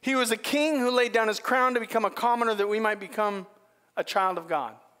 He was a king who laid down his crown to become a commoner that we might become a child of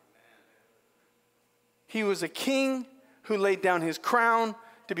God. He was a king who laid down his crown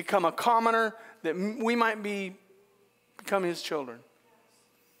to become a commoner that we might become his children.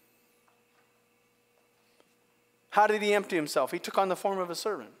 How did he empty himself? He took on the form of a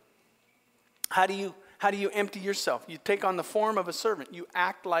servant. How do you empty yourself? You take on the form of a servant. You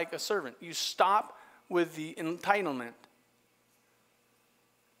act like a servant. You stop with the entitlement.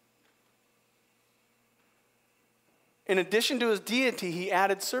 In addition to his deity, he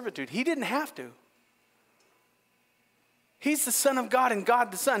added servitude. He didn't have to. He's the Son of God and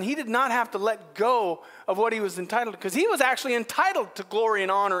God the Son. He did not have to let go of what he was entitled to because he was actually entitled to glory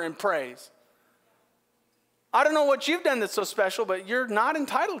and honor and praise. I don't know what you've done that's so special, but you're not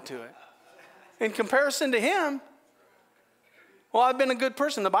entitled to it. In comparison to him, well, I've been a good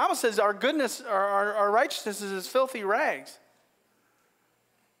person. The Bible says our goodness, our righteousness is as filthy rags.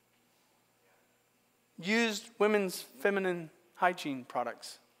 Used women's feminine hygiene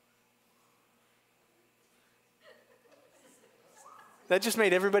products. That just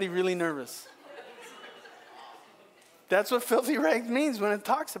made everybody really nervous. That's what filthy rags means when it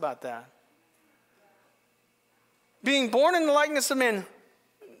talks about that. Being born in the likeness of men,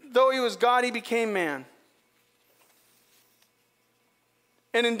 though he was God, he became man.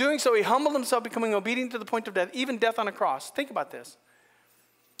 And in doing so, he humbled himself, becoming obedient to the point of death, even death on a cross. Think about this.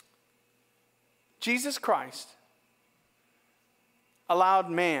 Jesus Christ allowed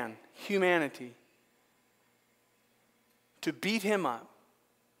man, humanity, to beat him up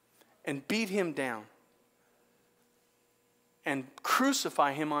and beat him down and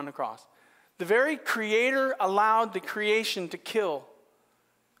crucify him on the cross. The very Creator allowed the creation to kill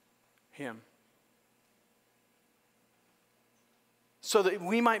him so that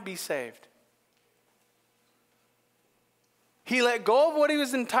we might be saved. He let go of what he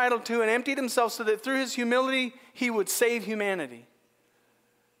was entitled to and emptied himself so that through his humility he would save humanity.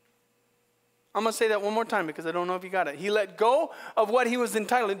 I'm going to say that one more time because I don't know if you got it. He let go of what he was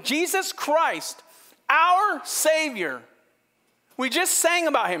entitled to. Jesus Christ, our Savior. We just sang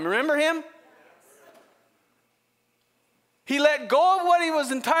about him. Remember him? He let go of what he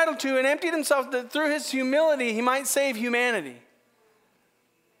was entitled to and emptied himself that through his humility he might save humanity.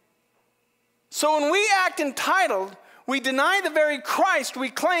 So when we act entitled, we deny the very Christ we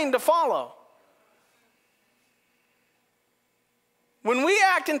claim to follow. When we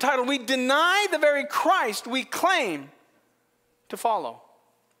act entitled, we deny the very Christ we claim to follow.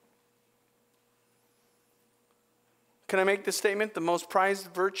 Can I make this statement? The most prized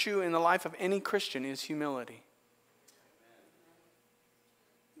virtue in the life of any Christian is humility.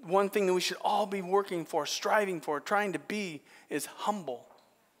 One thing that we should all be working for, striving for, trying to be is humble.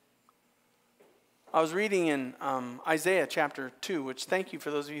 I was reading in Isaiah chapter 2, which thank you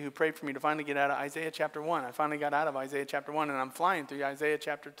for those of you who prayed for me to finally get out of Isaiah chapter 1. I finally got out of Isaiah chapter 1, and I'm flying through Isaiah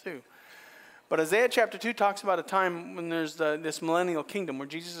chapter 2. But Isaiah chapter 2 talks about a time when there's this millennial kingdom where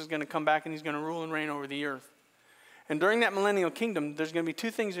Jesus is going to come back and he's going to rule and reign over the earth. And during that millennial kingdom, there's going to be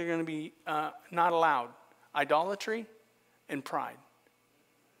two things that are going to be not allowed: idolatry and pride.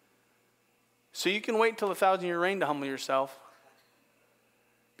 So you can wait till the 1,000-year reign to humble yourself,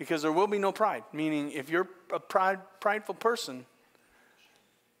 because there will be no pride. Meaning, if you're a prideful person,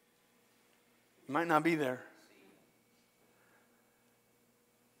 you might not be there.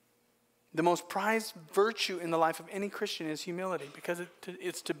 The most prized virtue in the life of any Christian is humility, because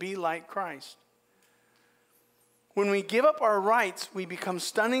it's to be like Christ. When we give up our rights, we become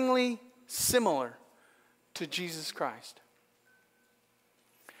stunningly similar to Jesus Christ.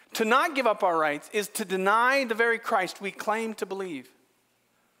 To not give up our rights is to deny the very Christ we claim to believe.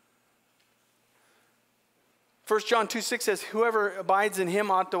 1 John 2:6 says, whoever abides in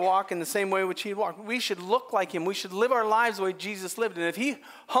him ought to walk in the same way which he walked. We should look like him. We should live our lives the way Jesus lived. And if he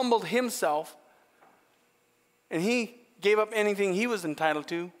humbled himself and he gave up anything he was entitled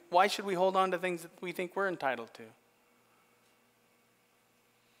to, why should we hold on to things that we think we're entitled to?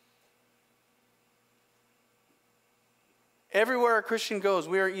 Everywhere a Christian goes,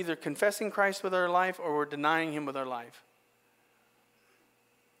 we are either confessing Christ with our life or we're denying him with our life.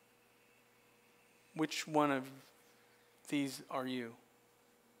 Which one of these are you?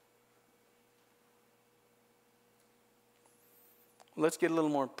 Let's get a little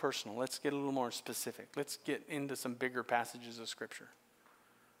more personal. Let's get a little more specific. Let's get into some bigger passages of Scripture.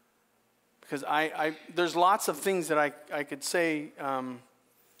 Because there's lots of things that I could say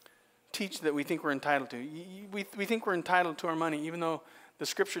teach that we think we're entitled to. We think we're entitled to our money, even though the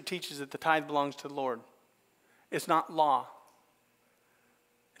Scripture teaches that the tithe belongs to the Lord. It's not law.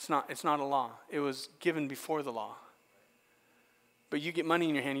 It's not a law. It was given before the law. But you get money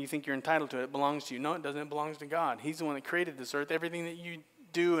in your hand and you think you're entitled to it. It belongs to you. No, it doesn't. It belongs to God. He's the one that created this earth. Everything that you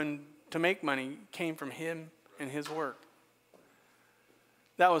do and to make money came from him and his work.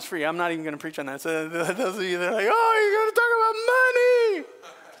 That was free. I'm not even going to preach on that. So those of you that are like, oh, you're going to talk about money.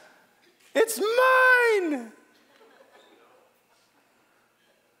 It's mine.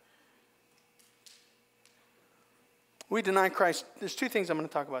 We deny Christ. There's two things I'm going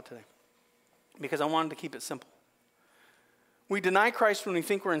to talk about today because I wanted to keep it simple. We deny Christ when we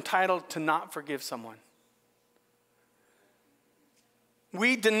think we're entitled to not forgive someone.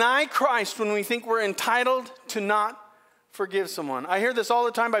 We deny Christ when we think we're entitled to not forgive someone. I hear this all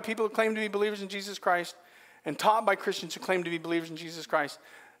the time by people who claim to be believers in Jesus Christ and taught by Christians who claim to be believers in Jesus Christ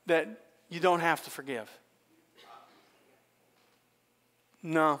that you don't have to forgive.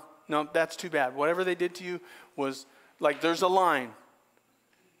 No, that's too bad. Whatever they did to you was like there's a line,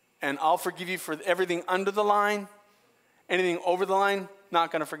 and I'll forgive you for everything under the line. Anything over the line,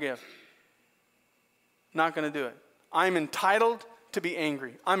 not going to forgive. Not going to do it. I'm entitled to be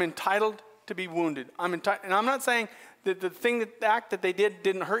angry. I'm entitled to be wounded. And I'm not saying that the act that they did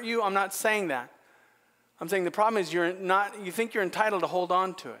didn't hurt you. I'm not saying that. I'm saying the problem is you think you're entitled to hold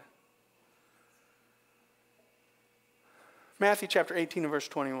on to it. Matthew chapter 18 and verse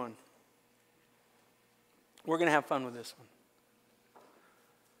 21. We're going to have fun with this one.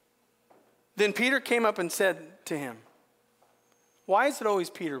 Then Peter came up and said to him, why is it always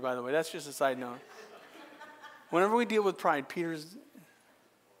Peter, by the way? That's just a side note. Whenever we deal with pride,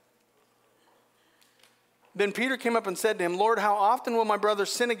 Then Peter came up and said to him, Lord, how often will my brother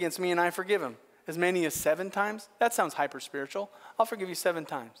sin against me and I forgive him? As many as 7 times? That sounds hyper-spiritual. I'll forgive you 7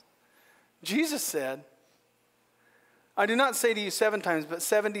 times. Jesus said, I do not say to you 7 times, but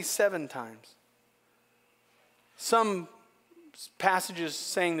 77 times. Some passages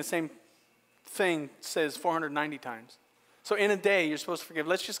saying the same thing says 490 times. So in a day, you're supposed to forgive.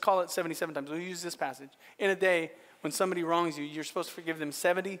 Let's just call it 77 times. We'll use this passage. In a day, when somebody wrongs you, you're supposed to forgive them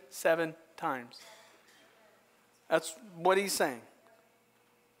 77 times. That's what he's saying.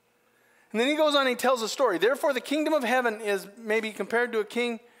 And then he goes on and he tells a story. Therefore, the kingdom of heaven is maybe compared to a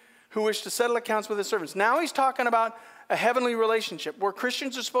king who wished to settle accounts with his servants. Now he's talking about a heavenly relationship where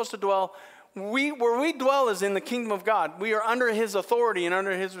Christians are supposed to dwell. Where we dwell is in the kingdom of God. We are under his authority and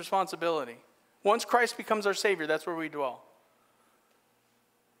under his responsibility. Once Christ becomes our Savior, that's where we dwell.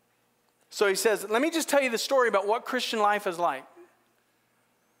 So he says, let me just tell you the story about what Christian life is like.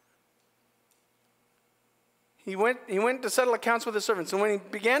 He went to settle accounts with his servants. And when he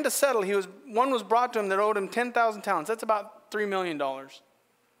began to settle, one was brought to him that owed him 10,000 talents. That's about $3 million.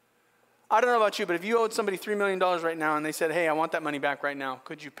 I don't know about you, but if you owed somebody $3 million right now and they said, hey, I want that money back right now,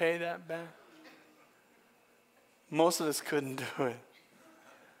 could you pay that back? Most of us couldn't do it.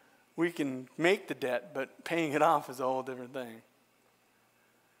 We can make the debt, but paying it off is a whole different thing.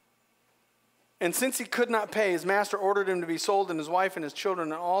 And since he could not pay, his master ordered him to be sold and his wife and his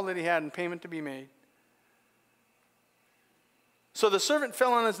children and all that he had in payment to be made. So the servant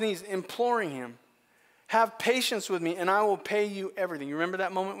fell on his knees, imploring him, have patience with me and I will pay you everything. You remember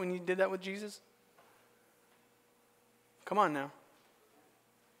that moment when you did that with Jesus? Come on now.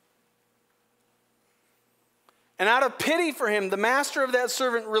 And out of pity for him, the master of that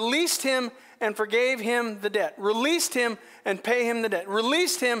servant released him and forgave him the debt. Released him and paid him the debt.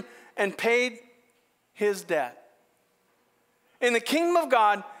 Released him and paid his debt. In the kingdom of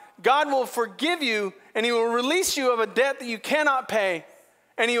God, God will forgive you and he will release you of a debt that you cannot pay,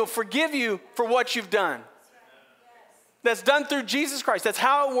 and he will forgive you for what you've done. That's done through Jesus Christ. That's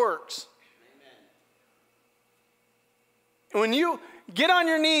how it works. And when you get on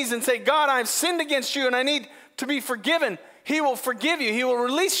your knees and say, God, I've sinned against you and I need to be forgiven, he will forgive you. He will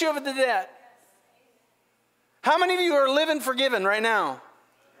release you of the debt. How many of you are living forgiven right now?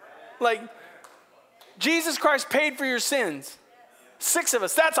 Like, Jesus Christ paid for your sins. 6 of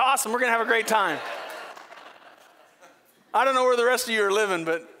us. That's awesome. We're going to have a great time. I don't know where the rest of you are living,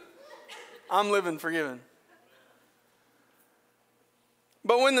 but I'm living forgiven.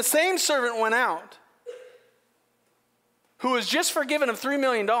 But when the same servant went out, who was just forgiven of $3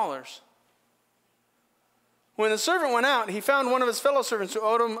 million, when the servant went out, he found one of his fellow servants who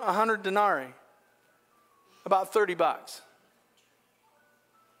owed him 100 denarii, about $30.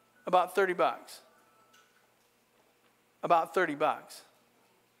 About $30. About $30.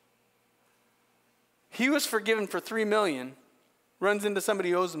 He was forgiven for $3 million, runs into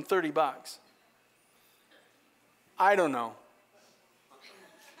somebody who owes him $30. I don't know.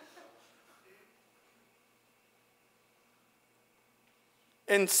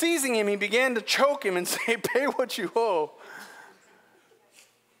 And seizing him, he began to choke him and say, pay what you owe.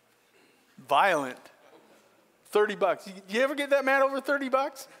 Violent. $30. You ever get that mad over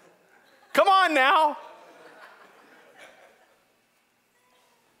 $30? Come on now.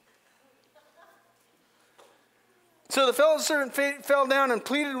 So the fellow servant fell down and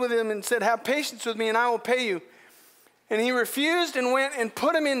pleaded with him and said, have patience with me and I will pay you. And he refused and went and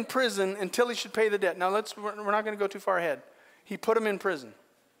put him in prison until he should pay the debt. Now we're not going to go too far ahead. He put him in prison.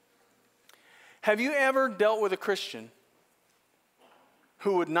 Have you ever dealt with a Christian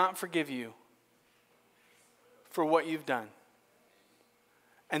who would not forgive you for what you've done?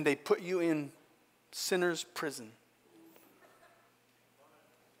 And they put you in sinner's prison.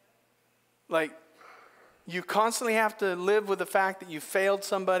 Like, you constantly have to live with the fact that you failed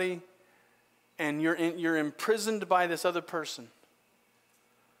somebody and you're imprisoned by this other person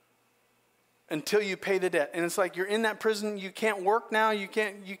until you pay the debt. And it's like you're in that prison, you can't work now, you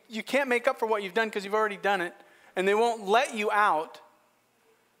can't make up for what you've done because you've already done it, and they won't let you out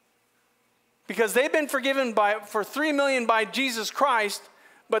because they've been forgiven for $3 million by Jesus Christ,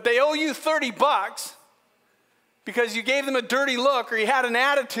 but they owe you $30 because you gave them a dirty look or you had an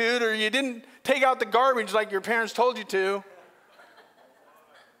attitude or you didn't take out the garbage like your parents told you to.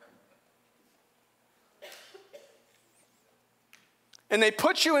 And they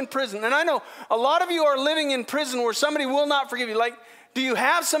put you in prison. And I know a lot of you are living in prison where somebody will not forgive you. Like, do you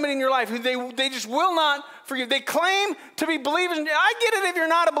have somebody in your life who they just will not forgive? They claim to be believers. I get it if you're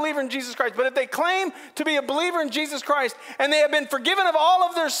not a believer in Jesus Christ. But if they claim to be a believer in Jesus Christ and they have been forgiven of all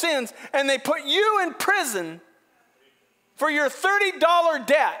of their sins and they put you in prison for your $30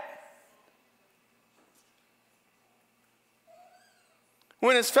 debt,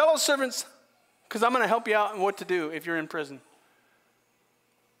 when his fellow servants, because I'm going to help you out on what to do if you're in prison.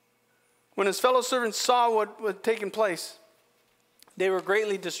 When his fellow servants saw what had taken place, they were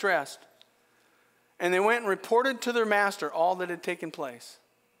greatly distressed. And they went and reported to their master all that had taken place.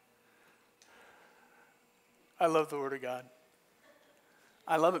 I love the Word of God.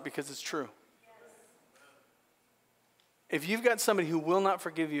 I love it because it's true. If you've got somebody who will not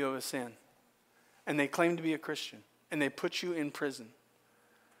forgive you of a sin, and they claim to be a Christian, and they put you in prison,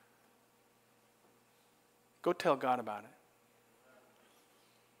 go tell God about it.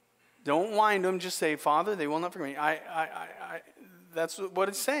 Don't whine to them. Just say, Father, they will not forgive me. That's what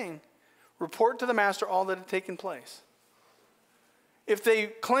it's saying. Report to the master all that had taken place. If they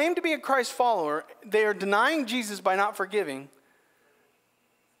claim to be a Christ follower, they are denying Jesus by not forgiving,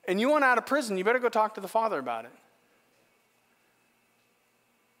 and you want out of prison, you better go talk to the Father about it.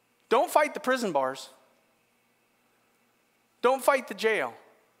 Don't fight the prison bars. Don't fight the jail.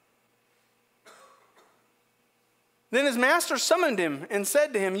 Then his master summoned him and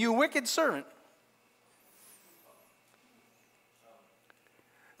said to him, you wicked servant.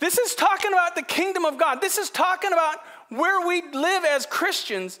 This is talking about the kingdom of God. This is talking about where we live as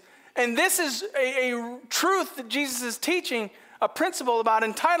Christians. And this is a truth that Jesus is teaching, a principle about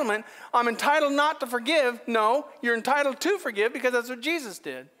entitlement. I'm entitled not to forgive. No, you're entitled to forgive because that's what Jesus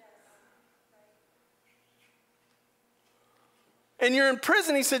did. And you're in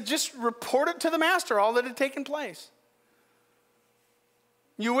prison. He said, just report it to the master, all that had taken place.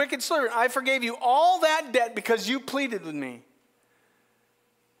 You wicked servant, I forgave you all that debt because you pleaded with me.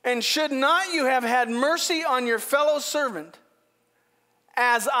 And should not you have had mercy on your fellow servant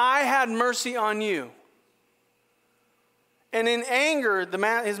as I had mercy on you? And in anger,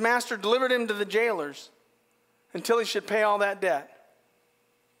 his master delivered him to the jailers until he should pay all that debt.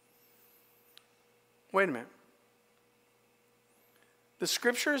 Wait a minute. The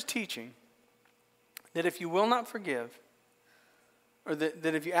scripture is teaching that if you will not forgive, or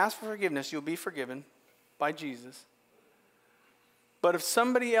that if you ask for forgiveness, you'll be forgiven by Jesus. But if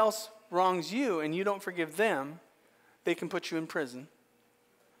somebody else wrongs you and you don't forgive them, they can put you in prison.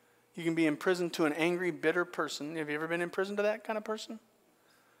 You can be in prison to an angry, bitter person. Have you ever been in prison to that kind of person?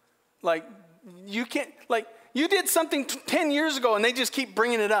 Like, you can't, like, you did something 10 years ago and they just keep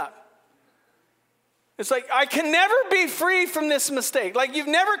bringing it up. It's like, I can never be free from this mistake. Like, you've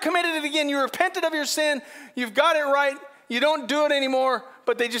never committed it again. You repented of your sin. You've got it right. You don't do it anymore,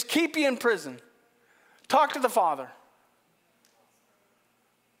 but they just keep you in prison. Talk to the Father.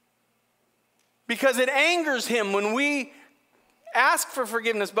 Because it angers him when we ask for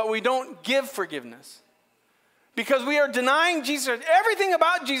forgiveness, but we don't give forgiveness. Because we are denying Jesus. Everything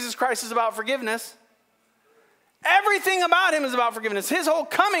about Jesus Christ is about forgiveness. Everything about him is about forgiveness. His whole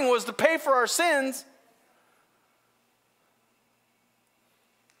coming was to pay for our sins.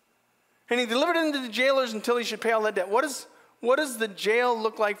 And he delivered him to the jailers until he should pay all that debt. What does the jail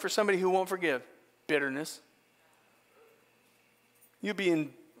look like for somebody who won't forgive? Bitterness. You'll be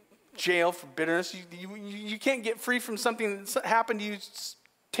in jail for bitterness. You can't get free from something that happened to you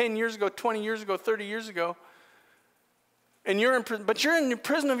 10 years ago, 20 years ago, 30 years ago. And you're in prison, but you're in the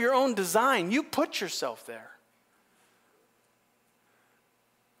prison of your own design. You put yourself there.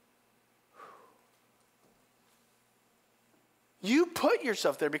 You put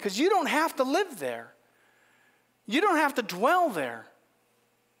yourself there because you don't have to live there. You don't have to dwell there.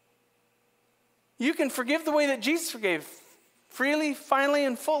 You can forgive the way that Jesus forgave, freely, finally,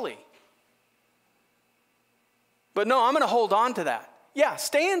 and fully. But no, I'm going to hold on to that. Yeah,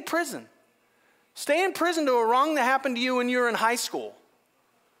 stay in prison. Stay in prison to a wrong that happened to you when you were in high school.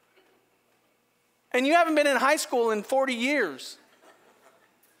 And you haven't been in high school in 40 years.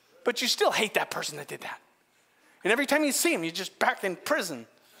 But you still hate that person that did that. And every time you see him, you're just back in prison.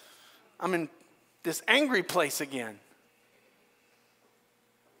 I'm in this angry place again.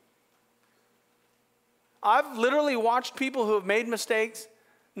 I've literally watched people who have made mistakes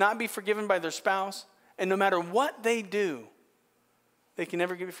not be forgiven by their spouse, and no matter what they do, they can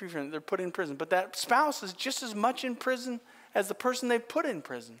never get free from it. They're put in prison. But that spouse is just as much in prison as the person they've put in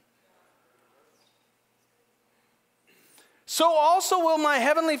prison. So also my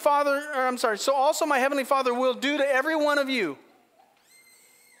heavenly Father will do to every one of you.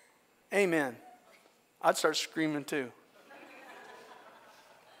 Amen. I'd start screaming too.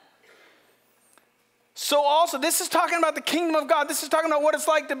 So also, this is talking about the kingdom of God. This is talking about what it's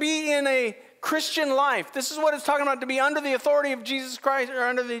like to be in a Christian life. This is what it's talking about, to be under the authority of Jesus Christ, or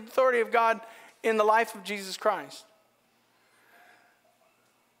under the authority of God in the life of Jesus Christ.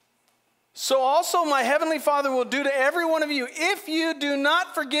 So also my heavenly Father will do to every one of you if you do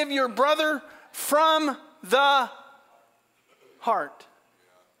not forgive your brother from the heart.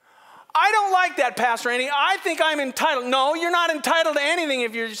 I don't like that, Pastor Andy. I think I'm entitled. No, you're not entitled to anything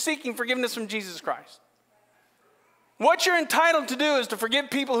if you're seeking forgiveness from Jesus Christ. What you're entitled to do is to forgive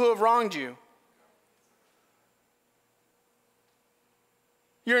people who have wronged you.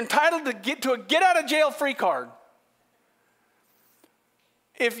 You're entitled to get a get out of jail free card.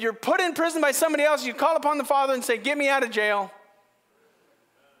 if you're put in prison by somebody else, you call upon the Father and say, get me out of jail.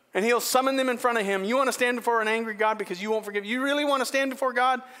 And he'll summon them in front of him. You want to stand before an angry God because you won't forgive. You really want to stand before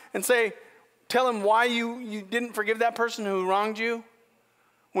God and say, tell him why you didn't forgive that person who wronged you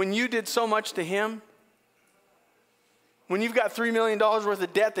when you did so much to him? When you've got $3 million worth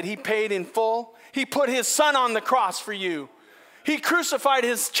of debt that he paid in full? He put his son on the cross for you. He crucified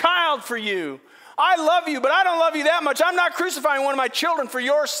his child for you. I love you, but I don't love you that much. I'm not crucifying one of my children for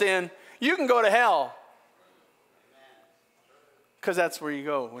your sin. You can go to hell. Because that's where you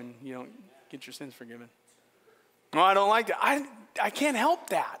go when you don't get your sins forgiven. No, I don't like that. I can't help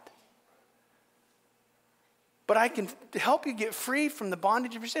that. But I can help you get free from the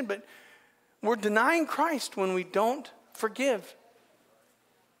bondage of your sin. But we're denying Christ when we don't forgive.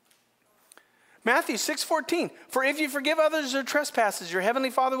 Matthew 6:14, for if you forgive others their trespasses, your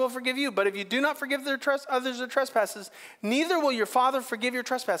heavenly Father will forgive you. But if you do not forgive others their trespasses, neither will your Father forgive your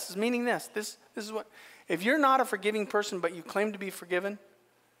trespasses. Meaning this is what, if you're not a forgiving person but you claim to be forgiven,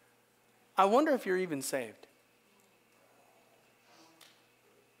 I wonder if you're even saved.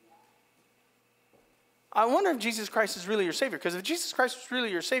 I wonder if Jesus Christ is really your Savior. Because if Jesus Christ was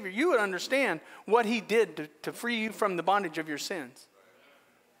really your Savior, you would understand what he did to free you from the bondage of your sins.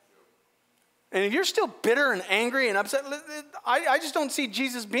 And if you're still bitter and angry and upset, I just don't see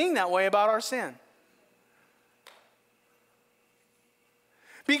Jesus being that way about our sin.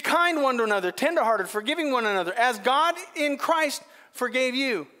 Be kind one to another, tenderhearted, forgiving one another, as God in Christ forgave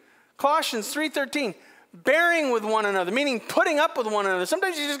you. Colossians 3:13, bearing with one another, meaning putting up with one another.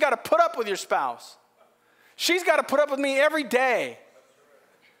 Sometimes you just got to put up with your spouse. She's got to put up with me every day.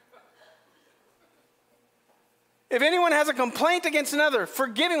 If anyone has a complaint against another,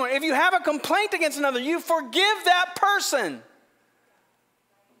 forgiving one. If you have a complaint against another, you forgive that person.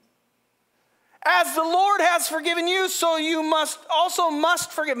 As the Lord has forgiven you, so you must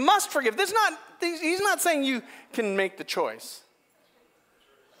forgive. Must forgive. He's not saying you can make the choice.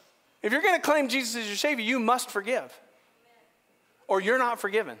 If you're going to claim Jesus as your Savior, you must forgive. Or you're not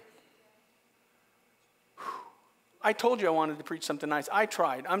forgiven. I told you I wanted to preach something nice. I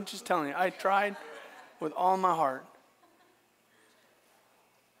tried. I'm just telling you, I tried with all my heart.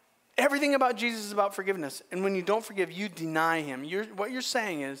 Everything about Jesus is about forgiveness. And when you don't forgive, you deny him. What you're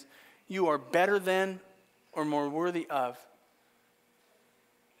saying is you are better than or more worthy of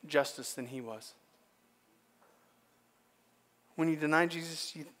justice than he was. When you deny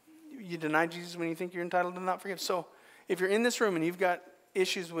Jesus, you deny Jesus when you think you're entitled to not forgive. So if you're in this room and you've got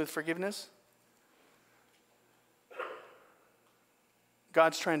issues with forgiveness,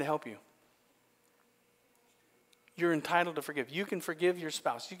 God's trying to help you. You're entitled to forgive. You can forgive your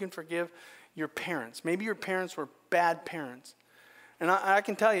spouse. You can forgive your parents. Maybe your parents were bad parents. And I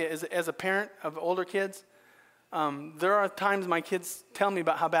can tell you, as a parent of older kids, there are times my kids tell me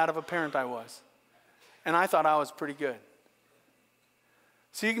about how bad of a parent I was. And I thought I was pretty good.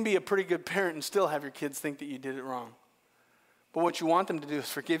 So you can be a pretty good parent and still have your kids think that you did it wrong. But what you want them to do is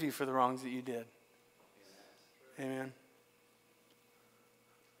forgive you for the wrongs that you did. Amen.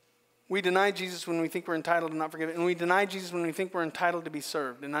 We deny Jesus when we think we're entitled to not forgive it. And we deny Jesus when we think we're entitled to be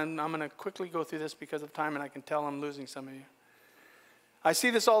served. And I'm going to quickly go through this because of time, and I can tell I'm losing some of you. I see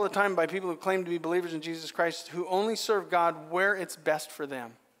this all the time by people who claim to be believers in Jesus Christ who only serve God where it's best for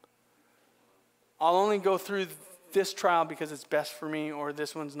them. I'll only go through this trial because it's best for me, or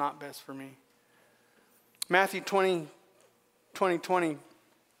this one's not best for me. Matthew 20:20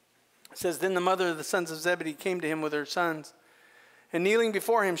 says, then the mother of the sons of Zebedee came to him with her sons. And kneeling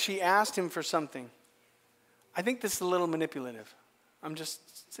before him, she asked him for something. I think this is a little manipulative.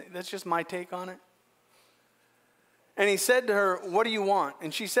 That's just my take on it. And he said to her, what do you want?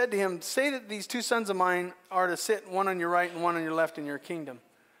 And she said to him, say that these two sons of mine are to sit, one on your right and one on your left in your kingdom.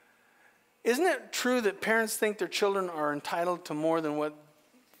 Isn't it true that parents think their children are entitled to more than what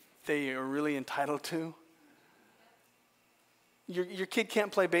they are really entitled to? Your kid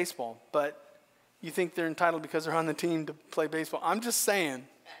can't play baseball, but you think they're entitled because they're on the team to play baseball. I'm just saying.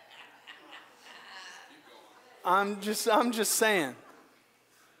 I'm just saying.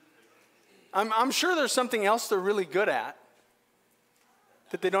 I'm sure there's something else they're really good at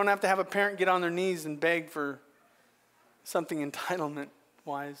that they don't have to have a parent get on their knees and beg for something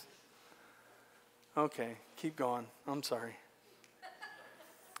entitlement-wise. Okay, keep going. I'm sorry.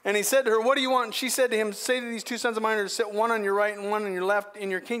 And he said to her, what do you want? And she said to him, say to these two sons of mine are to sit, one on your right and one on your left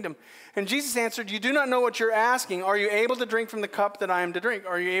in your kingdom. And Jesus answered, you do not know what you're asking. Are you able to drink from the cup that I am to drink?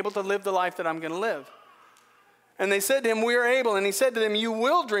 Are you able to live the life that I'm going to live? And they said to him, we are able. And he said to them, you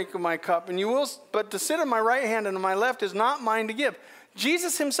will drink of my cup, but to sit on my right hand and on my left is not mine to give.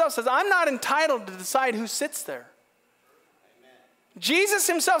 Jesus himself says, I'm not entitled to decide who sits there. Jesus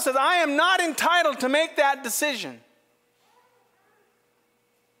himself says, I am not entitled to make that decision.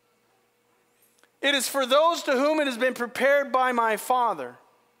 It is for those to whom it has been prepared by my Father.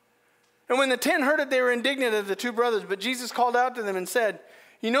 And when the 10 heard it, they were indignant at the two brothers. But Jesus called out to them and said,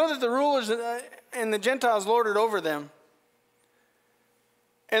 you know that the rulers and the Gentiles lord it over them,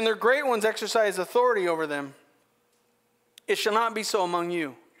 and their great ones exercise authority over them. It shall not be so among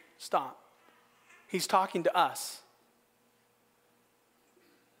you. Stop. He's talking to us.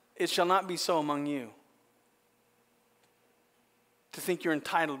 It shall not be so among you. To think you're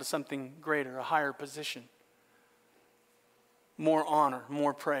entitled to something greater, a higher position, more honor,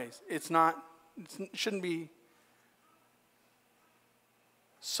 more praise. It shouldn't be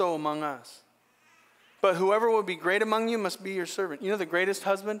so among us. But whoever will be great among you must be your servant. You know, the greatest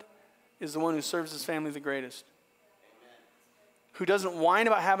husband is the one who serves his family the greatest. Amen. Who doesn't whine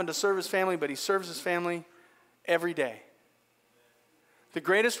about having to serve his family, but he serves his family every day. The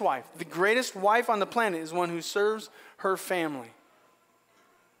greatest wife on the planet is one who serves her family.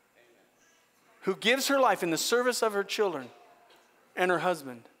 Who gives her life in the service of her children and her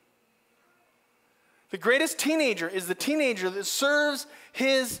husband. The greatest teenager is the teenager that serves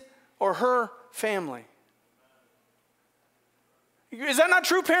his or her family. Is that not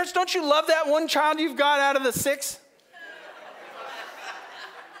true, parents? Don't you love that one child you've got out of the 6?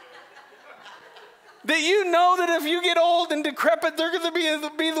 That you know that if you get old and decrepit, they're going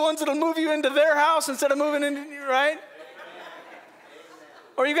to be the ones that will move you into their house instead of moving in, right?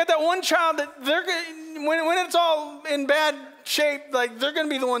 Or you got that one child that when it's all in bad shape, like they're going to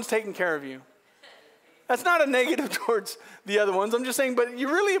be the ones taking care of you. That's not a negative towards the other ones. I'm just saying, but you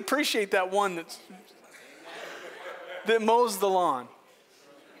really appreciate that one that mows the lawn.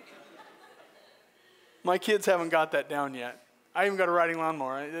 My kids haven't got that down yet. I even got a riding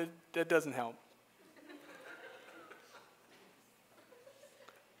lawnmower. That doesn't help.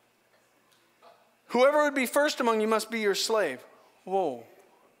 Whoever would be first among you must be your slave. Whoa.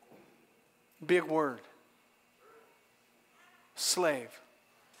 Big word. Slave.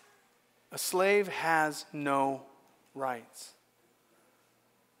 A slave has no rights.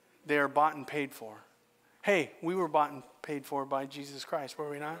 They are bought and paid for. Hey, we were bought and paid for by Jesus Christ, were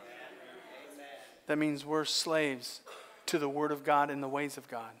we not? Amen. That means we're slaves to the Word of God and the ways of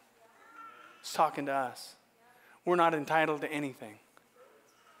God. It's talking to us. We're not entitled to anything.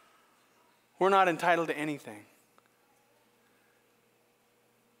 We're not entitled to anything.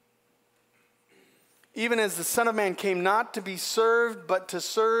 Even as the Son of Man came not to be served, but to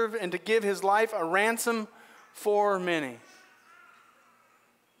serve and to give his life a ransom for many.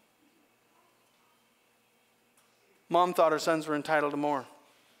 Mom thought her sons were entitled to more.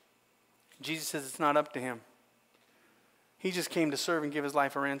 Jesus says it's not up to him. He just came to serve and give his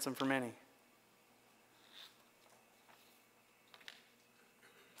life a ransom for many.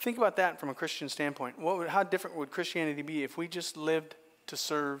 Think about that from a Christian standpoint. How different would Christianity be if we just lived to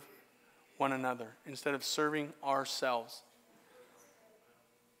serve one another instead of serving ourselves?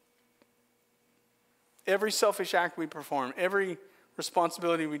 Every selfish act we perform, every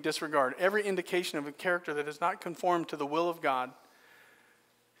responsibility we disregard, every indication of a character that does not conform to the will of God,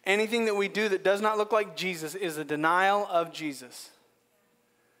 anything that we do that does not look like Jesus is a denial of Jesus.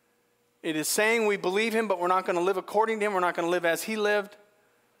 It is saying we believe him, but we're not going to live according to him. We're not going to live as he lived.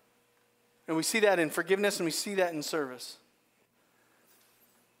 And we see that in forgiveness and we see that in service.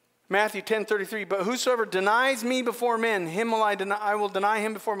 Matthew 10:33, but whosoever denies me before men, him will I will deny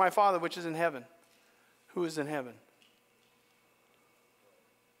him before my Father which is in heaven. Who is in heaven?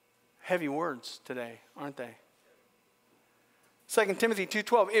 Heavy words today, aren't they? 2 Timothy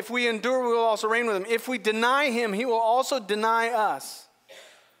 2:12, if we endure, we will also reign with him. If we deny him, he will also deny us.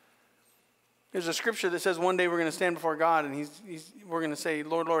 There's a scripture that says one day we're going to stand before God and we're going to say,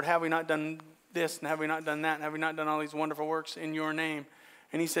 Lord, Lord, have we not done this and have we not done that and have we not done all these wonderful works in your name?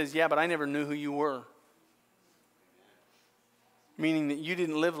 And he says, yeah, but I never knew who you were. Meaning that you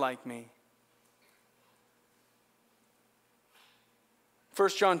didn't live like me. 1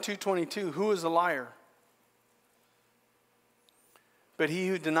 John 2:22, who is a liar? But he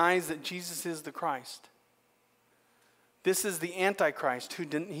who denies that Jesus is the Christ. This is the Antichrist who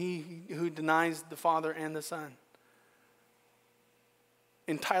denies the Father and the Son.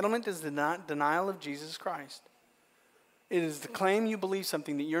 Entitlement is the denial of Jesus Christ. It is the claim you believe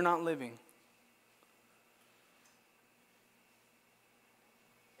something that you're not living.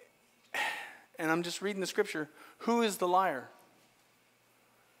 And I'm just reading the scripture. Who is the liar?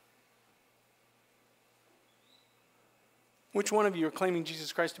 Which one of you are claiming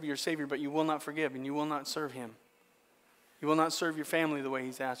Jesus Christ to be your Savior, but you will not forgive and you will not serve him? You will not serve your family the way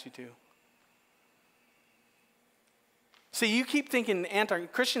he's asked you to. See, you keep thinking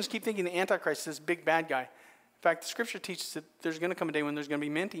Christians keep thinking the Antichrist is this big bad guy. In fact, the Scripture teaches that there's going to come a day when there's going to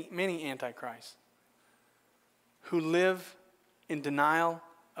be many Antichrists who live in denial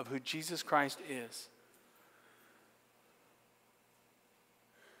of who Jesus Christ is.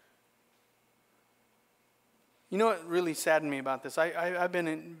 You know what really saddened me about this? I've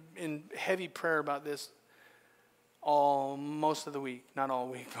been in heavy prayer about this most of the week. Not all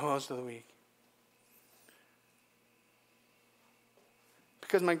week, but most of the week.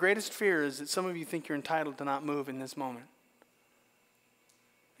 Because my greatest fear is that some of you think you're entitled to not move in this moment.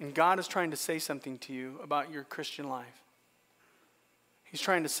 And God is trying to say something to you about your Christian life. He's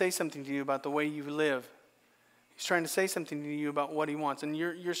trying to say something to you about the way you live. He's trying to say something to you about what he wants. And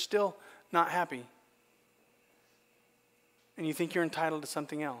you're still not happy. And you think you're entitled to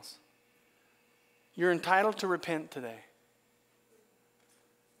something else. You're entitled to repent today.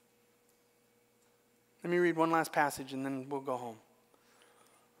 Let me read one last passage and then we'll go home.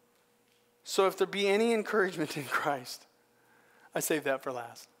 So if there be any encouragement in Christ, I saved that for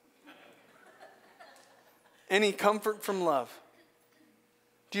last. Any comfort from love.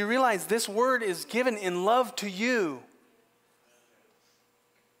 Do you realize this word is given in love to you?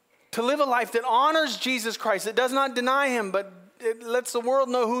 To live a life that honors Jesus Christ, that does not deny him, but it lets the world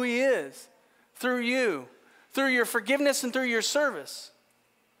know who he is through you, through your forgiveness and through your service.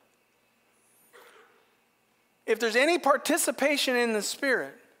 If there's any participation in the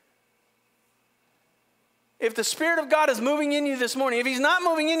Spirit, if the Spirit of God is moving in you this morning, if he's not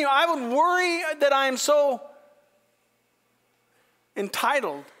moving in you, I would worry that I am so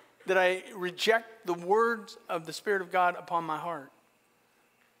entitled that I reject the words of the Spirit of God upon my heart.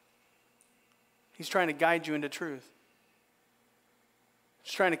 He's trying to guide you into truth.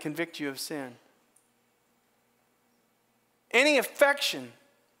 He's trying to convict you of sin. Any affection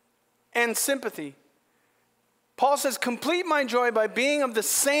and sympathy. Paul says, complete my joy by being of the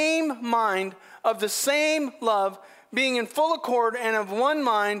same mind, of the same love, being in full accord and of one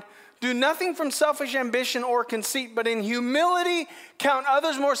mind. Do nothing from selfish ambition or conceit, but in humility count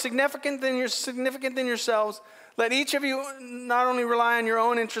others more significant than yourselves. Let each of you not only rely on your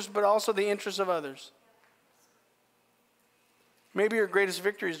own interests, but also the interests of others. Maybe your greatest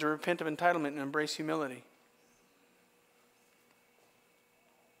victory is to repent of entitlement and embrace humility.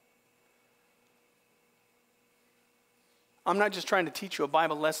 I'm not just trying to teach you a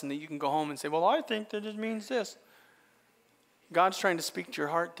Bible lesson that you can go home and say, well, I think that it means this. God's trying to speak to your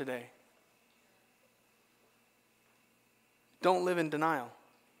heart today. Don't live in denial.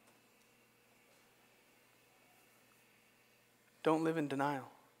 Don't live in denial.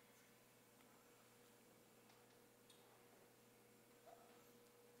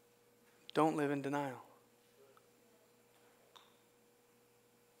 Don't live in denial.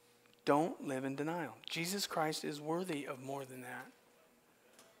 Don't live in denial. Jesus Christ is worthy of more than that.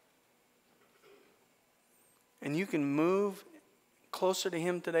 And you can move closer to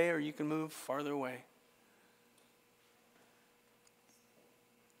him today or you can move farther away.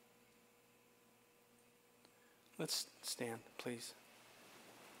 Let's stand, please.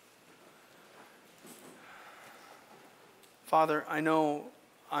 Father, I know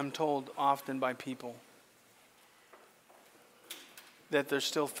I'm told often by people that they're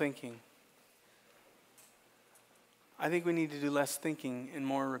still thinking. I think we need to do less thinking and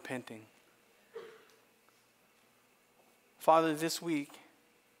more repenting. Father, this week,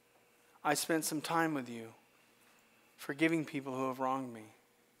 I spent some time with you forgiving people who have wronged me.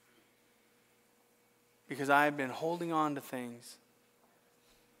 Because I have been holding on to things.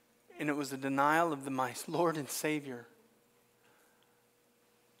 And it was a denial of my Lord and Savior.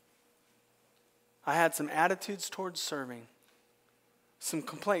 I had some attitudes towards serving. Some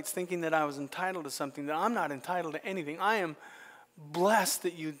complaints, thinking that I was entitled to something, that I'm not entitled to anything. I am blessed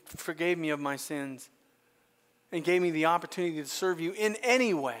that you forgave me of my sins and gave me the opportunity to serve you in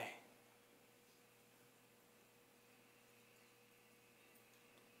any way.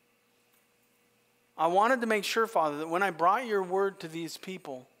 I wanted to make sure, Father, that when I brought your word to these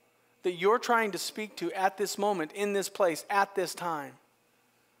people that you're trying to speak to at this moment, in this place, at this time,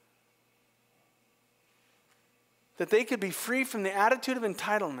 that they could be free from the attitude of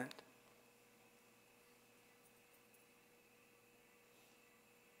entitlement.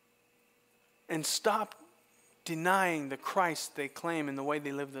 And stop denying the Christ they claim in the way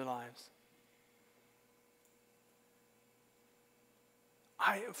they live their lives.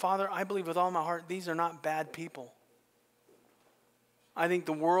 Father, I believe with all my heart these are not bad people. I think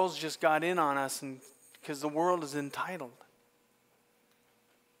the world's just got in on us because the world is entitled.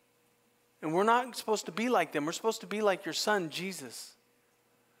 And we're not supposed to be like them. We're supposed to be like your Son, Jesus.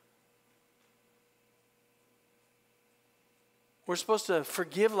 We're supposed to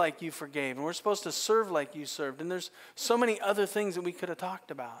forgive like you forgave. And we're supposed to serve like you served. And there's so many other things that we could have talked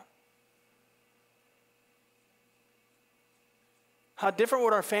about. How different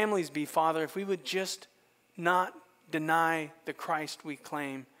would our families be, Father, if we would just not deny the Christ we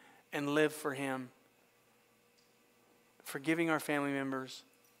claim and live for him, forgiving our family members,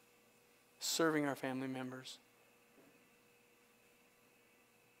 serving our family members.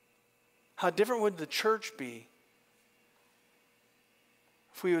 How different would the church be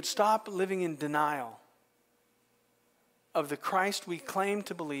if we would stop living in denial of the Christ we claim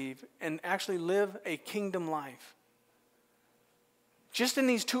to believe and actually live a kingdom life? Just in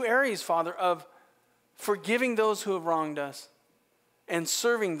these two areas, Father, of forgiving those who have wronged us and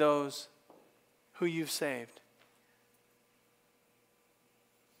serving those who you've saved.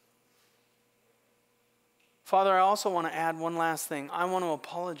 Father, I also want to add one last thing. I want to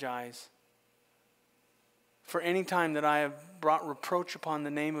apologize for any time that I have brought reproach upon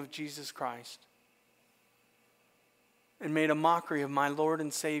the name of Jesus Christ and made a mockery of my Lord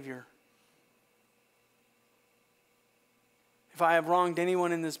and Savior. If I have wronged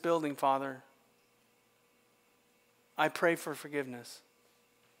anyone in this building, Father, I pray for forgiveness.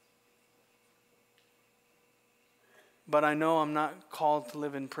 But I know I'm not called to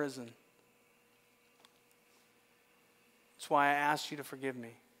live in prison. That's why I asked you to forgive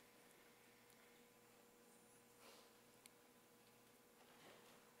me.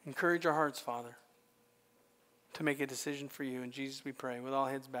 Encourage our hearts, Father, to make a decision for you. In Jesus we pray, with all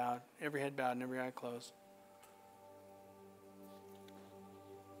heads bowed, every head bowed and every eye closed.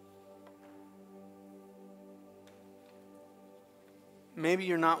 Maybe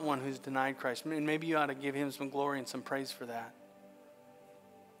you're not one who's denied Christ. Maybe you ought to give him some glory and some praise for that.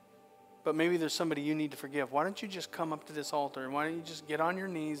 But maybe there's somebody you need to forgive. Why don't you just come up to this altar and why don't you just get on your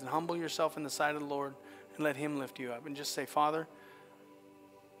knees and humble yourself in the sight of the Lord and let him lift you up and just say, Father,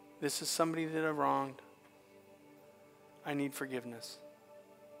 this is somebody that I've wronged. I need forgiveness.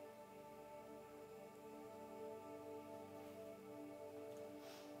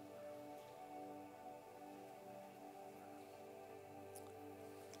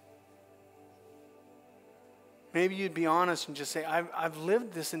 Maybe you'd be honest and just say, I've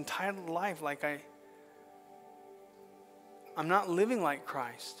lived this entitled life like I'm not living like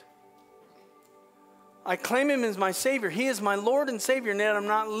Christ. I claim him as my Savior. He is my Lord and Savior, and yet I'm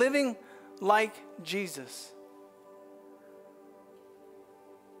not living like Jesus.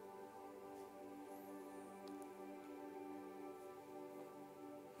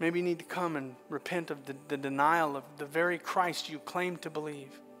 Maybe you need to come and repent of the denial of the very Christ you claim to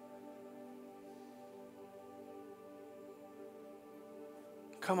believe.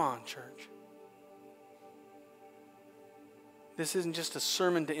 Come on, church. This isn't just a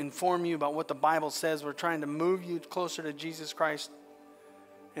sermon to inform you about what the Bible says. We're trying to move you closer to Jesus Christ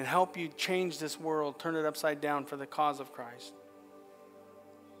and help you change this world, turn it upside down for the cause of Christ.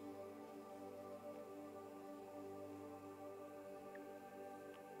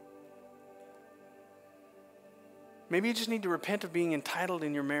 Maybe you just need to repent of being entitled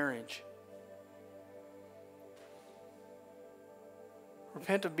in your marriage.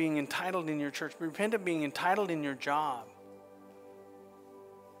 Repent of being entitled in your church. Repent of being entitled in your job.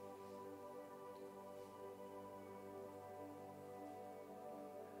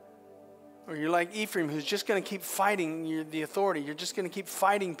 Or you're like Ephraim, who's just going to keep fighting the authority. You're just going to keep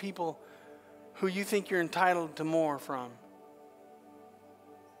fighting people who you think you're entitled to more from.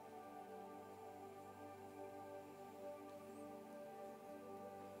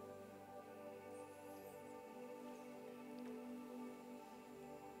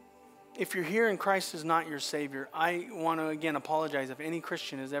 If you're here and Christ is not your Savior, I want to again apologize if any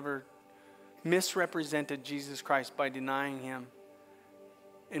Christian has ever misrepresented Jesus Christ by denying him.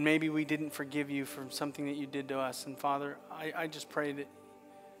 And maybe we didn't forgive you for something that you did to us. And Father, I just pray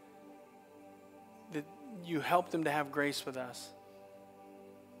that you help them to have grace with us.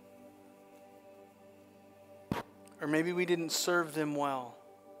 Or maybe we didn't serve them well.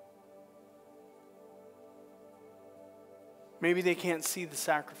 Maybe they can't see the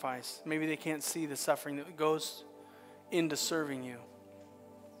sacrifice. Maybe they can't see the suffering that goes into serving you.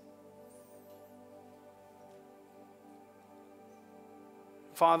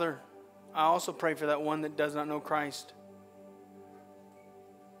 Father, I also pray for that one that does not know Christ.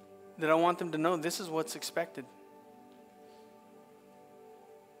 That I want them to know this is what's expected.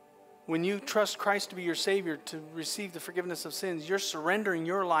 When you trust Christ to be your Savior, to receive the forgiveness of sins, you're surrendering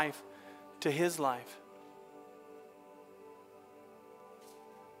your life to His life.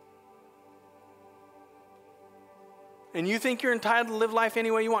 And you think you're entitled to live life any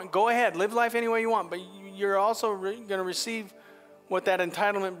way you want. Go ahead, live life any way you want. But you're also going to receive what that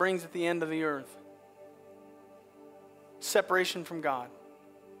entitlement brings at the end of the earth. Separation from God.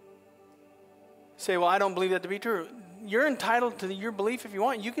 Say, well, I don't believe that to be true. You're entitled to your belief if you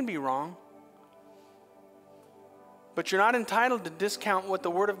want. You can be wrong. But you're not entitled to discount what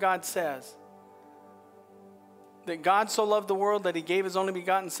the Word of God says. That God so loved the world that he gave his only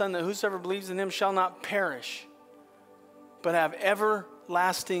begotten Son, that whosoever believes in him shall not perish, but have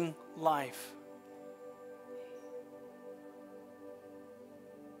everlasting life.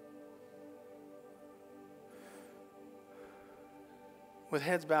 With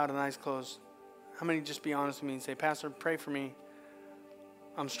heads bowed and eyes closed, how many just be honest with me and say, Pastor, pray for me.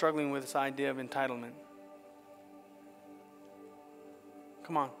 I'm struggling with this idea of entitlement.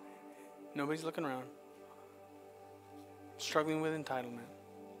 Come on. Nobody's looking around. Struggling with entitlement.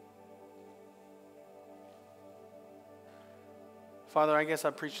 Father, I guess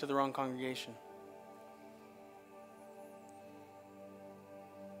I preached to the wrong congregation.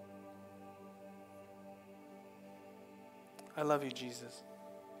 I love you, Jesus.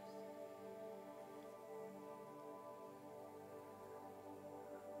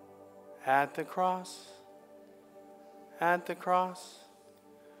 At the cross,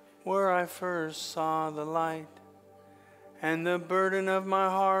 where I first saw the light, and the burden of my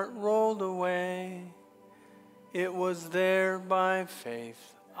heart rolled away. It was there by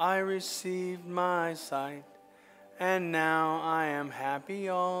faith I received my sight, and now I am happy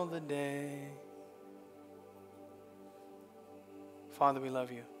all the day. Father, we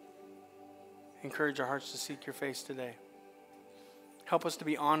love you. Encourage our hearts to seek your face today. Help us to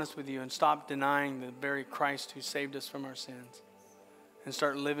be honest with you and stop denying the very Christ who saved us from our sins and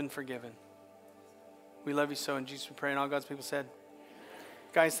start living forgiven. We love you so. In Jesus we pray. And all God's people said,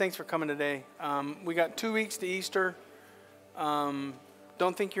 guys, thanks for coming today. We got 2 weeks to Easter. Don't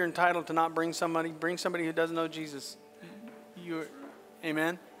think you're entitled to not bring somebody. Bring somebody who doesn't know Jesus.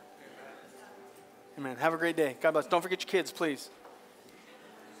 Amen? Amen. Have a great day. God bless. Don't forget your kids, please.